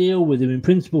agreed a deal with him in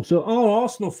principle. So are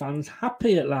Arsenal fans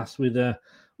happy at last with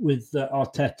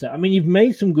Arteta? I mean, you've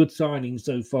made some good signings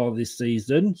so far this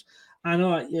season. I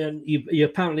know you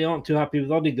apparently aren't too happy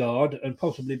with Odegaard and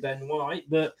possibly Ben White,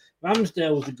 but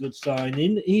Ramsdale was a good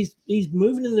signing. He's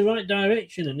moving in the right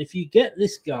direction. And if you get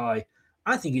this guy,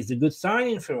 I think it's a good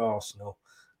signing for Arsenal.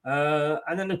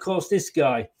 And then, of course, this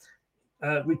guy,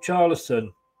 Richarlison,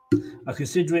 are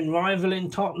considering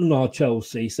rivaling Tottenham or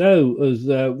Chelsea. So as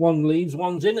one leaves,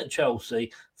 one's in at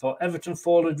Chelsea for Everton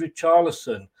forward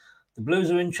Richarlison. The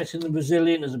Blues are interested in the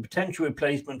Brazilian as a potential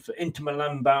replacement for Inter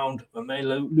Milan-bound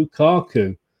Romelu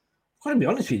Lukaku. I've got to be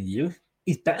honest with you,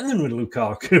 he's better than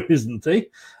Lukaku, isn't he?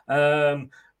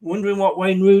 Wondering what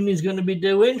Wayne Rooney's going to be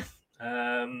doing.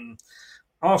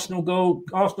 Arsenal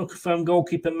confirmed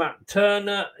goalkeeper Matt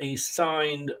Turner. He's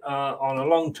signed on a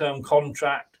long-term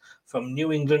contract from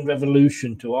New England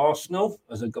Revolution to Arsenal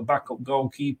as a backup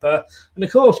goalkeeper. And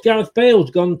of course, Gareth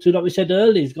Bale's gone to, like we said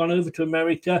earlier, he's gone over to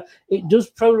America. It does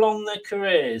prolong their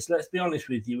careers. Let's be honest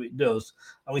with you, it does.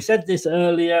 And we said this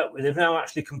earlier, they've now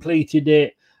actually completed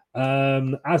it,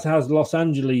 as has Los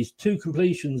Angeles. 2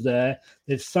 completions there.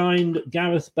 They've signed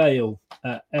Gareth Bale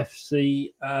at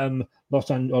FC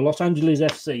Los Angeles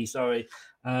FC, sorry.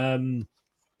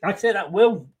 Like I said,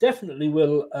 that definitely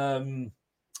will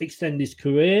extend his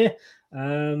career.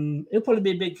 He'll probably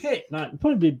be a big hit. Like,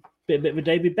 probably be a bit of a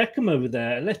David Beckham over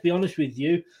there. And let's be honest with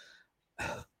you,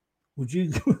 would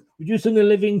you sooner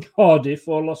live in Cardiff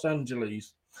or Los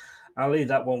Angeles? I'll leave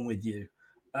that one with you.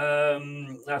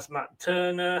 That's Matt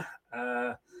Turner.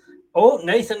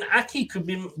 Nathan Ake could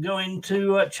be going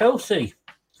to Chelsea,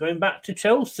 going back to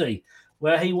Chelsea,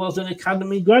 where he was an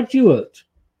academy graduate.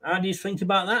 How do you think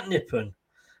about that, Nippon?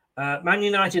 Man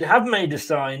United have made a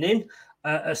signing,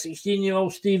 a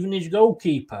 16-year-old Stevenage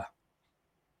goalkeeper.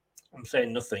 I'm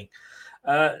saying nothing.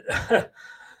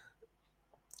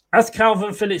 As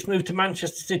Calvin Phillips moved to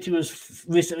Manchester City was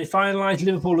recently finalised,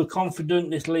 Liverpool are confident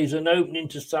this leaves an opening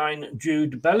to sign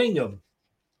Jude Bellingham.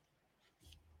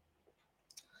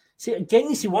 See,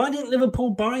 why didn't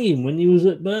Liverpool buy him when he was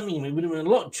at Birmingham? It would have been a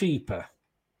lot cheaper.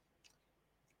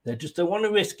 They just don't want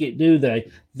to risk it, do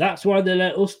they? That's why they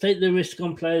let us take the risk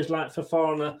on players like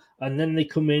Fofana, and then they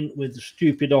come in with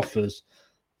stupid offers.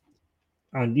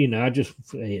 And,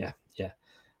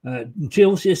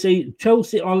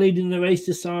 Chelsea are leading the race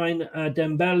to sign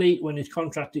Dembele when his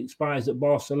contract expires at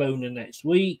Barcelona next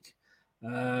week.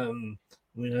 Botman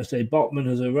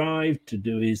has arrived to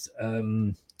do his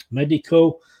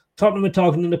medical. Tottenham are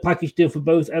targeting a package deal for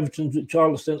both Everton's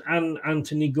Richarlison and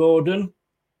Anthony Gordon.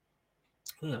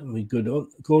 That would be good.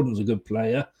 Gordon's a good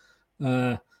player.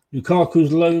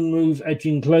 Lukaku's loan move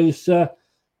edging closer.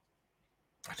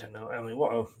 I don't know. I mean,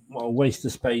 what a waste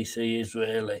of space he is,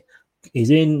 really. He's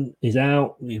in, he's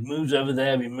out. He moves over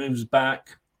there. He moves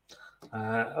back.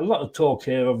 A lot of talk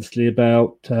here, obviously,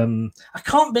 about. I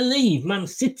can't believe Man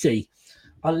City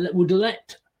would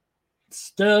let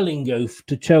Sterling go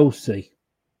to Chelsea.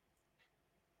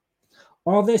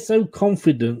 Are they so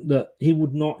confident that he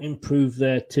would not improve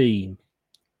their team?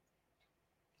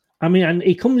 I mean, and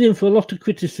he comes in for a lot of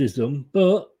criticism,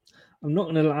 but I'm not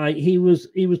going to lie, he was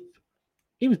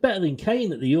better than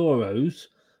Kane at the Euros.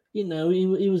 You know,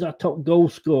 he was our top goal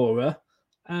scorer.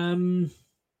 I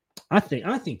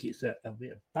think it's a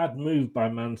bad move by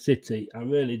Man City. I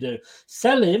really do.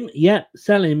 Sell him,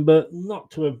 but not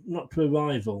to a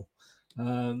rival.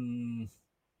 And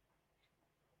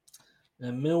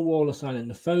Millwall are signing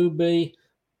Nafobe.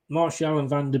 Martial and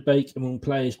Van der Beek among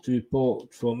players to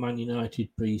report for Man United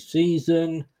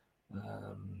pre-season.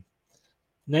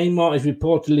 Neymar is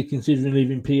reportedly considering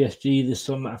leaving PSG this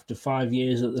summer after 5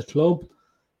 years at the club.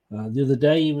 The other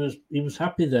day he was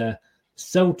happy there.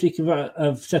 Celtic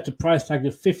have set a price tag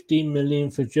of 15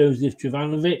 million for Joseph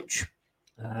Jovanovic,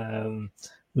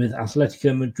 with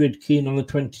Atletico Madrid keen on the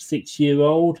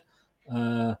 26-year-old.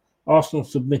 Arsenal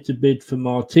submit a bid for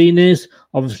Martinez.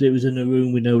 Obviously, it was in a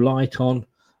room with no light on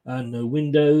and no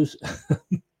windows.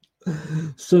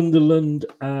 Sunderland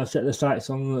set their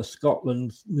sights on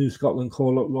the new Scotland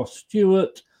call-up Ross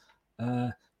Stewart.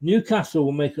 Newcastle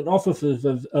will make an offer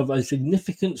of a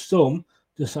significant sum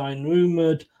to sign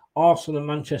rumoured Arsenal and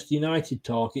Manchester United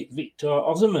target Victor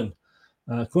Osimhen.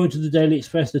 According to the Daily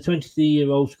Express, the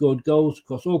 23-year-old scored goals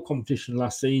across all competition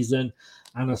last season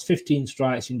and has 15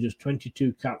 strikes in just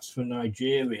 22 caps for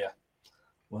Nigeria.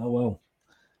 Well.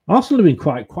 Arsenal have been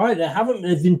quite quiet.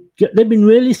 They've been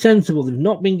really sensible. They've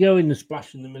not been going and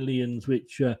splashing the millions,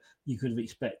 which you could have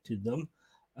expected them.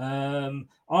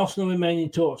 Arsenal remain in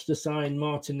talks to sign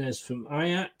Martinez from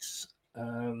Ajax.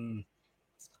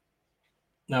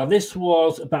 Now, this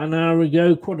was about an hour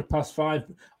ago,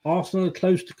 5:15. Arsenal are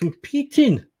close to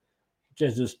completing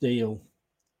Jesus' deal.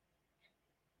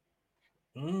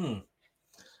 Man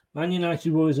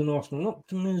United, Warriors and Arsenal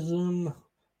optimism.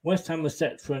 West Ham was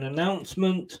set for an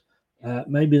announcement.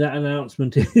 Maybe that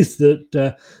announcement is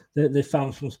that they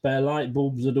found some spare light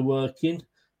bulbs that are working.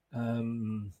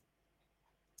 And,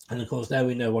 of course, there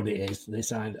we know what it is. They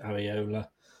signed Areola.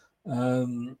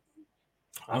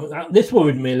 This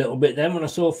worried me a little bit then when I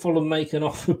saw Fulham make an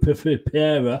offer for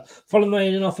Pereira. Fulham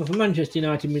made an offer for Manchester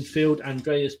United midfield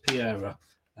Andreas Pereira,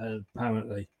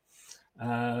 apparently.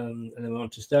 And then we're on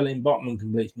to Sterling. Botman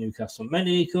completes Newcastle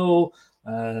medical.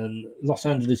 Los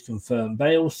Angeles confirmed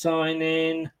Bale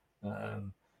signing.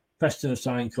 Preston have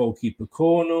signed goalkeeper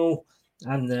Cornell.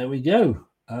 And there we go.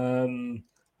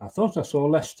 I thought I saw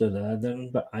Leicester there then,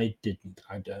 but I didn't,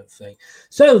 I don't think.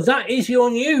 So that is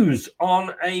your news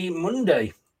on a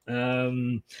Monday.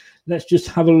 Let's just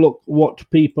have a look what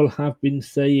people have been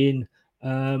saying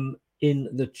in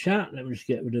the chat. Let me just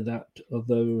get rid of that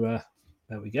other...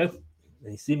 there we go.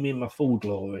 You see me in my full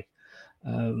glory.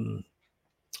 So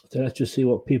let's just see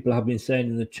what people have been saying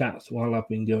in the chats while I've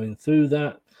been going through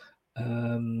that.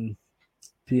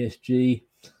 PSG.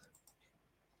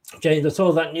 James, I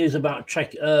saw that news about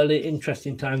Trek early.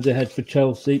 Interesting times ahead for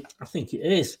Chelsea. I think it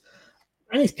is.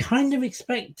 And it's kind of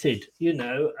expected, you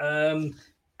know.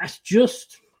 That's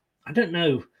just, I don't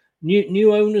know.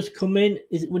 New owners come in.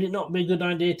 Would it not be a good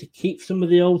idea to keep some of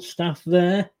the old staff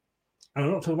there? And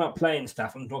I'm not talking about playing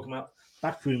staff. I'm talking about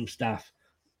backroom staff.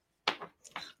 I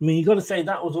mean, you've got to say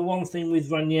that was the one thing with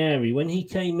Ranieri. When he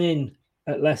came in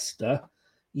at Leicester,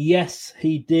 yes,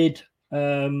 he did,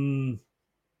 bring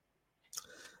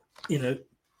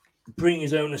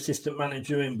his own assistant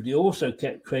manager in, but he also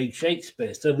kept Craig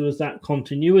Shakespeare. So there was that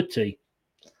continuity.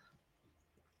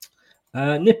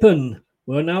 Nippon,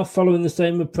 we're now following the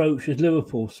same approach as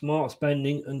Liverpool, smart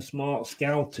spending and smart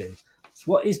scouting. It's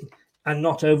what is, and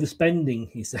not overspending,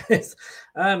 he says.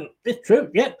 It's true.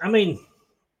 Yeah, I mean,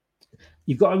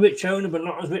 you've got a rich owner, but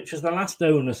not as rich as the last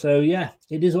owner. So, yeah,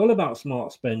 it is all about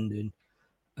smart spending.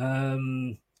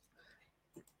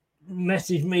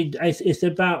 Message me, it's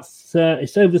about,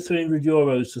 it's over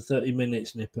 €300 for 30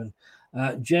 minutes, Nippon.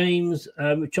 James,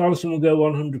 Richarlison will go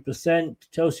 100%.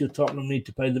 Chelsea or Tottenham need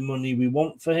to pay the money we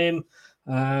want for him.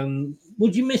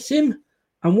 Would you miss him?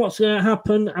 And what's going to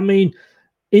happen? I mean,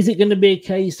 is it going to be a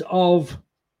case of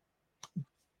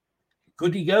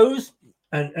good he goes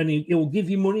and he will give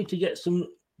you money to get some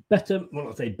better, well,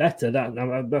 I say better,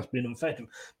 that's been unfair to him,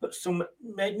 but some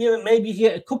maybe you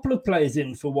get a couple of players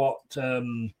in for what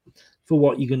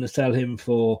you're going to sell him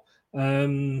for.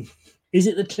 Is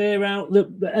it the clear out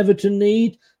that Everton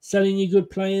need? Selling you good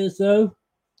players, though?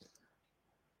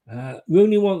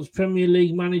 Rooney wants Premier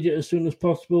League manager as soon as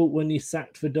possible when he's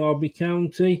sacked for Derby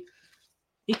County.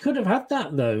 He could have had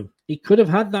that, though. He could have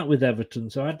had that with Everton,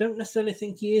 so I don't necessarily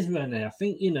think he is, Rene. I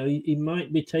think, he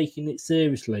might be taking it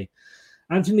seriously.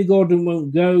 Anthony Gordon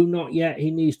won't go, not yet.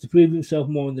 He needs to prove himself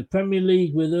more in the Premier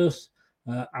League with us.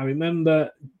 I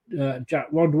remember Jack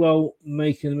Rodwell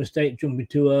making a mistake jumping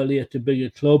too early at a bigger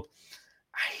club.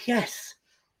 Yes.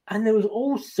 And there was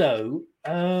also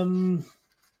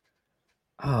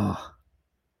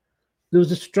there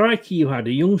was a striker you had,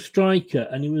 a young striker,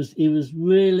 and he was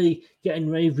really getting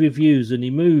rave reviews, and he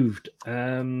moved. I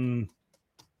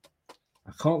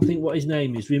can't think what his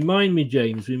name is. Remind me,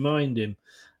 James. Remind him.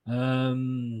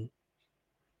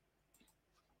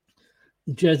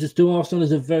 Jesus to Arsenal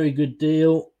is a very good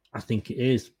deal. I think it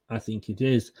is.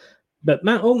 But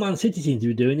all Man City seem to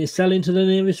be doing is selling to the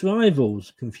nearest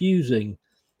rivals. Confusing.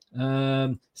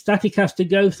 Static has to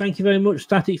go. Thank you very much,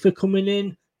 Static, for coming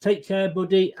in. Take care,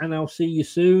 buddy, and I'll see you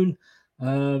soon.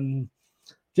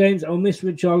 James, I'll miss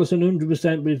Richarlison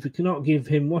 100%, but if we cannot give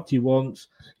him what he wants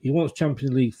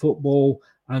Champions League football,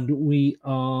 and we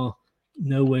are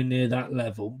nowhere near that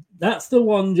level. That's the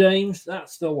one, James.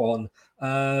 That's the one.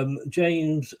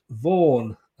 James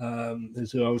Vaughan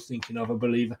is who I was thinking of, I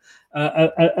believe.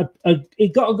 He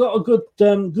got a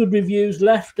good reviews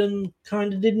left and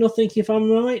kind of did nothing, if I'm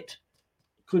right.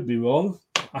 Could be wrong.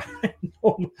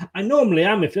 I normally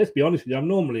am, if let's be honest with you, I'm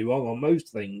normally wrong on most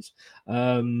things.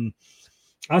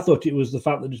 I thought it was the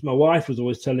fact that just my wife was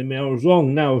always telling me I was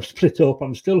wrong. Now I've split up,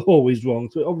 I'm still always wrong.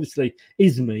 So it obviously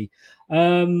is me.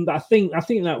 But I think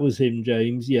that was him,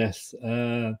 James. Yes.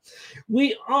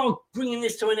 We are bringing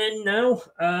this to an end now.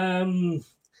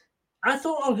 I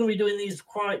thought I was going to be doing these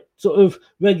quite sort of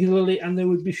regularly and they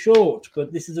would be short,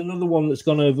 but this is another one that's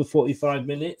gone over 45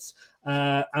 minutes.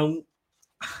 And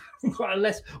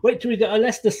wait till we get a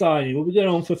Leicester signing. We'll be going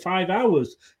on for 5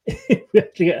 hours if we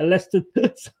actually get a Leicester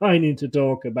signing to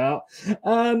talk about.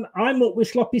 I'm up with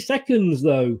sloppy seconds,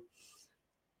 though.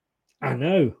 I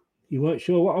know. You weren't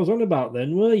sure what I was on about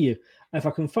then, were you? If I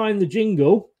can find the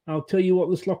jingle, I'll tell you what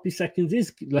the sloppy seconds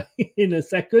is in a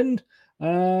second. Where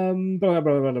are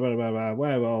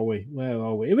we?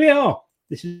 Here we are.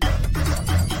 This is...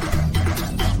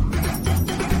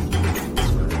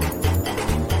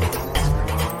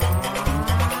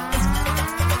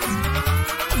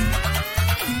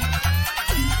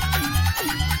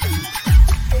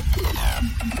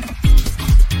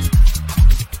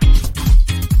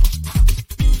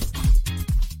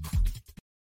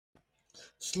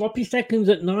 sloppy seconds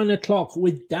at 9 o'clock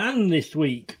with Dan this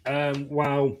week.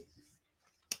 While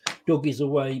Doug is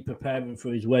away preparing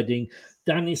for his wedding,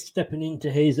 Dan is stepping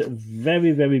into his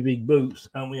very, very big boots,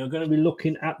 and we are going to be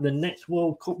looking at the next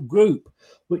World Cup group,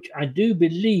 which I do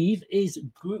believe is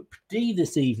Group D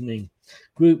this evening.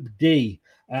 Group D.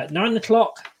 9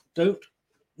 o'clock. Don't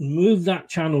move that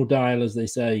channel dial, as they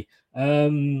say.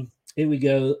 Here we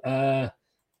go.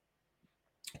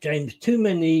 James, too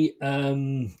many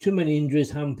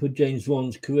injuries hampered James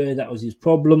Vaughan's career. That was his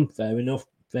problem. Fair enough.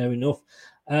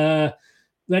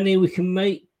 Rennie, we can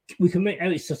make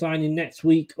Eriksen signing next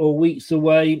week or weeks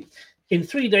away. In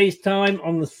 3 days' time,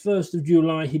 on the 1st of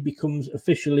July, he becomes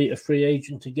officially a free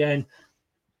agent again.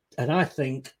 And I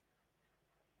think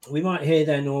we might hear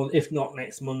then, or if not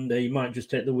next Monday, he might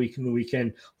just take the week and the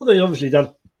weekend. Although he obviously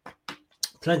done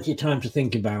plenty of time to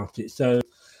think about it. So,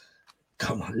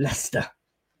 come on, Leicester.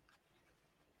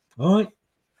 All right.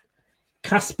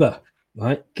 Casper,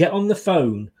 right? Get on the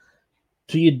phone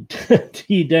to your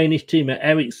Danish teammate,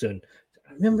 Eriksen.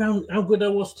 Remember how good I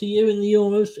was to you in the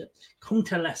Euros? Come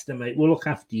to Leicester, mate. We'll look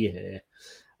after you here.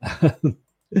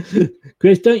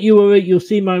 Chris, don't you worry. You'll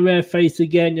see my rare face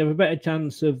again. You have a better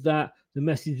chance of that than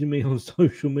messaging me on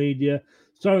social media.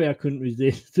 Sorry, I couldn't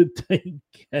resist. Take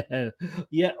care.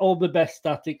 Yeah, all the best,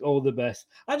 Static. All the best.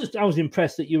 I was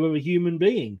impressed that you were a human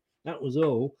being. That was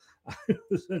all. I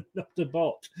was not a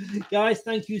bot. Guys,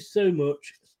 thank you so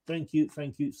much. Thank you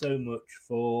so much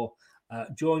for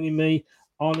joining me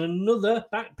on another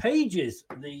Back Pages,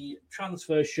 the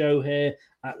transfer show here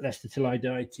at Leicester Till I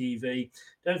Die TV.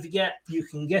 Don't forget, you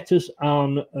can get us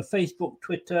on Facebook,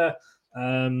 Twitter,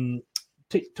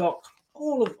 TikTok,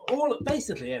 all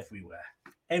basically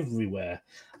everywhere.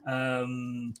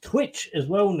 Twitch as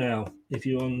well now. If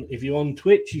you're on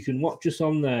Twitch, you can watch us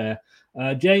on there.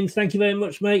 James, thank you very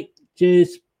much, mate.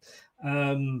 Cheers.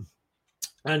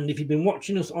 And if you've been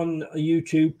watching us on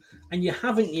YouTube and you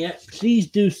haven't yet,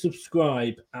 please do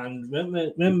subscribe. And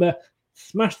remember,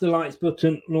 smash the likes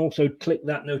button and also click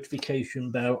that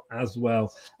notification bell as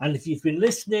well. And if you've been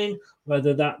listening,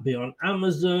 whether that be on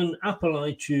Amazon, Apple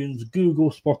iTunes,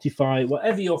 Google, Spotify,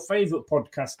 whatever your favorite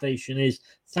podcast station is,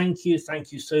 thank you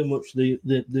so much.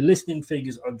 The listening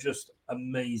figures are just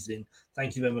amazing.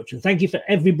 Thank you very much. And thank you for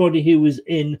everybody who was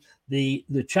in the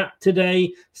chat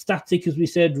today. Static, as we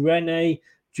said, Renee,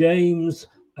 James,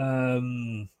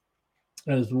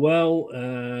 as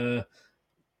well.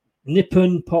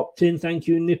 Nippon popped in. Thank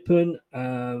you, Nippon.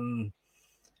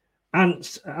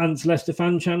 Ant's Leicester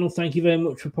Fan Channel. Thank you very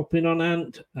much for popping on,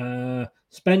 Ant.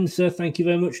 Spencer, thank you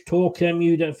very much.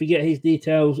 TalkMU, don't forget his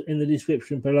details in the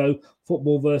description below.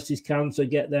 Football versus Cancer.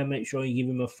 Get there. Make sure you give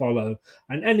him a follow.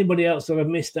 And anybody else that I've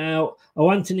missed out.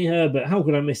 Oh, Anthony Herbert. How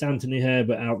could I miss Anthony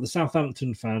Herbert out? The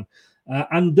Southampton fan.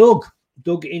 And Doug.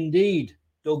 Doug indeed.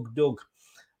 Doug.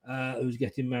 Who's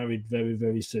getting married very,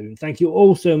 very soon. Thank you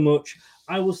all so much.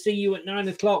 I will see you at 9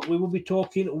 o'clock. We will be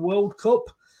talking World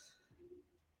Cup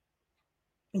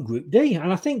Group D.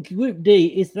 And I think Group D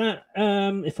is that,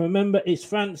 if I remember, it's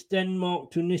France,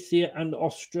 Denmark, Tunisia, and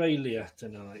Australia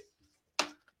tonight.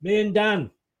 Me and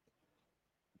Dan,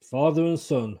 father and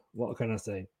son. What can I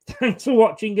say? Thanks for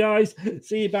watching, guys.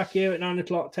 See you back here at 9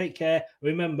 o'clock. Take care.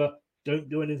 Remember, don't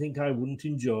do anything I wouldn't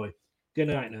enjoy. Good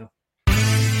night now.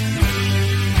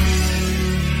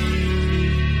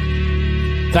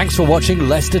 Thanks for watching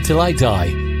Leicester Till I Die.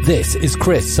 This is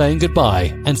Chris saying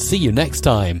goodbye and see you next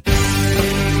time.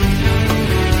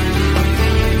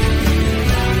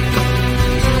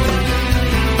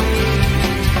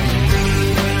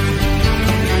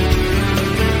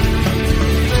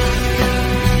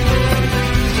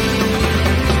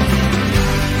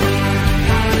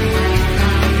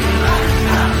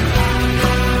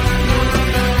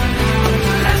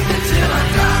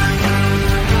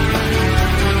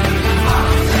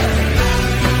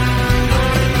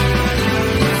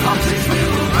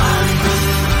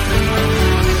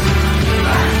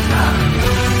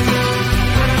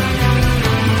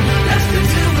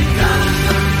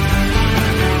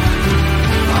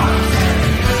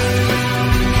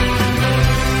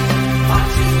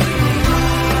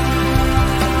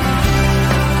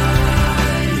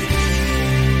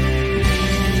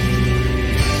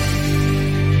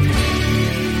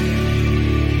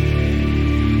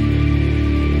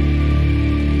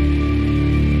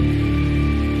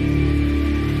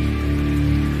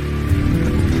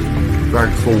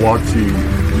 Thanks for watching.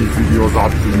 These videos are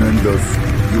tremendous.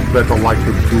 You better like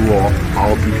them too, or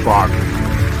I'll be back.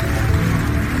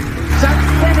 Sam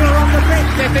Spinner on the pitch.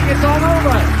 They think it's all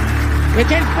over. It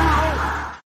is foul.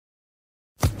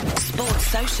 Sports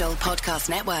Social Podcast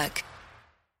Network.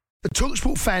 The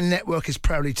TalkSport Fan Network is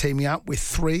proudly teaming up with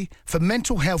 3 for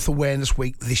Mental Health Awareness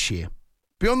Week this year.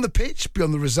 Beyond the pitch,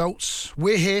 beyond the results,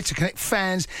 we're here to connect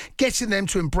fans, getting them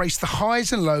to embrace the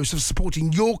highs and lows of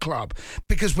supporting your club,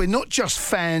 because we're not just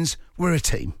fans, we're a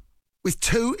team. With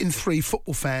 2 in 3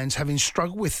 football fans having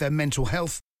struggled with their mental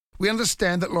health, we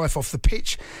understand that life off the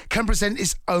pitch can present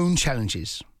its own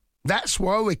challenges. That's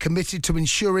why we're committed to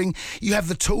ensuring you have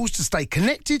the tools to stay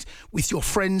connected with your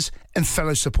friends and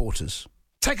fellow supporters.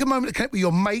 Take a moment to connect with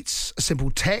your mates. A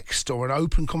simple text or an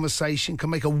open conversation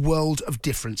can make a world of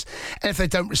difference. And if they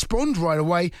don't respond right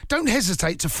away, don't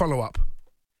hesitate to follow up.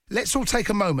 Let's all take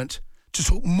a moment to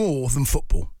talk more than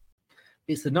football.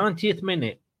 It's the 90th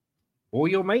minute. All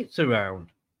your mates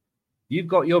around. You've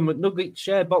got your McNugget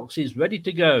share boxes ready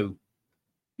to go.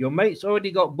 Your mates already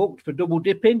got booked for double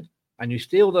dipping, and you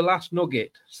steal the last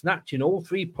nugget, snatching all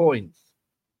 3 points.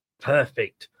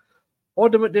 Perfect.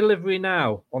 Order McDelivery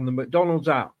now on the McDonald's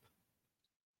app.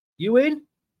 You in?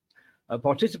 At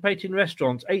participating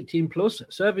restaurants, 18 plus,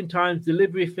 serving times,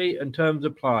 delivery fee and terms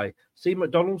apply. See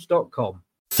mcdonalds.com.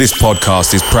 This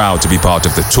podcast is proud to be part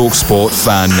of the TalkSport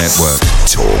Fan Network.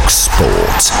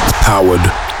 TalkSport.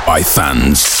 Powered by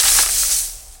fans.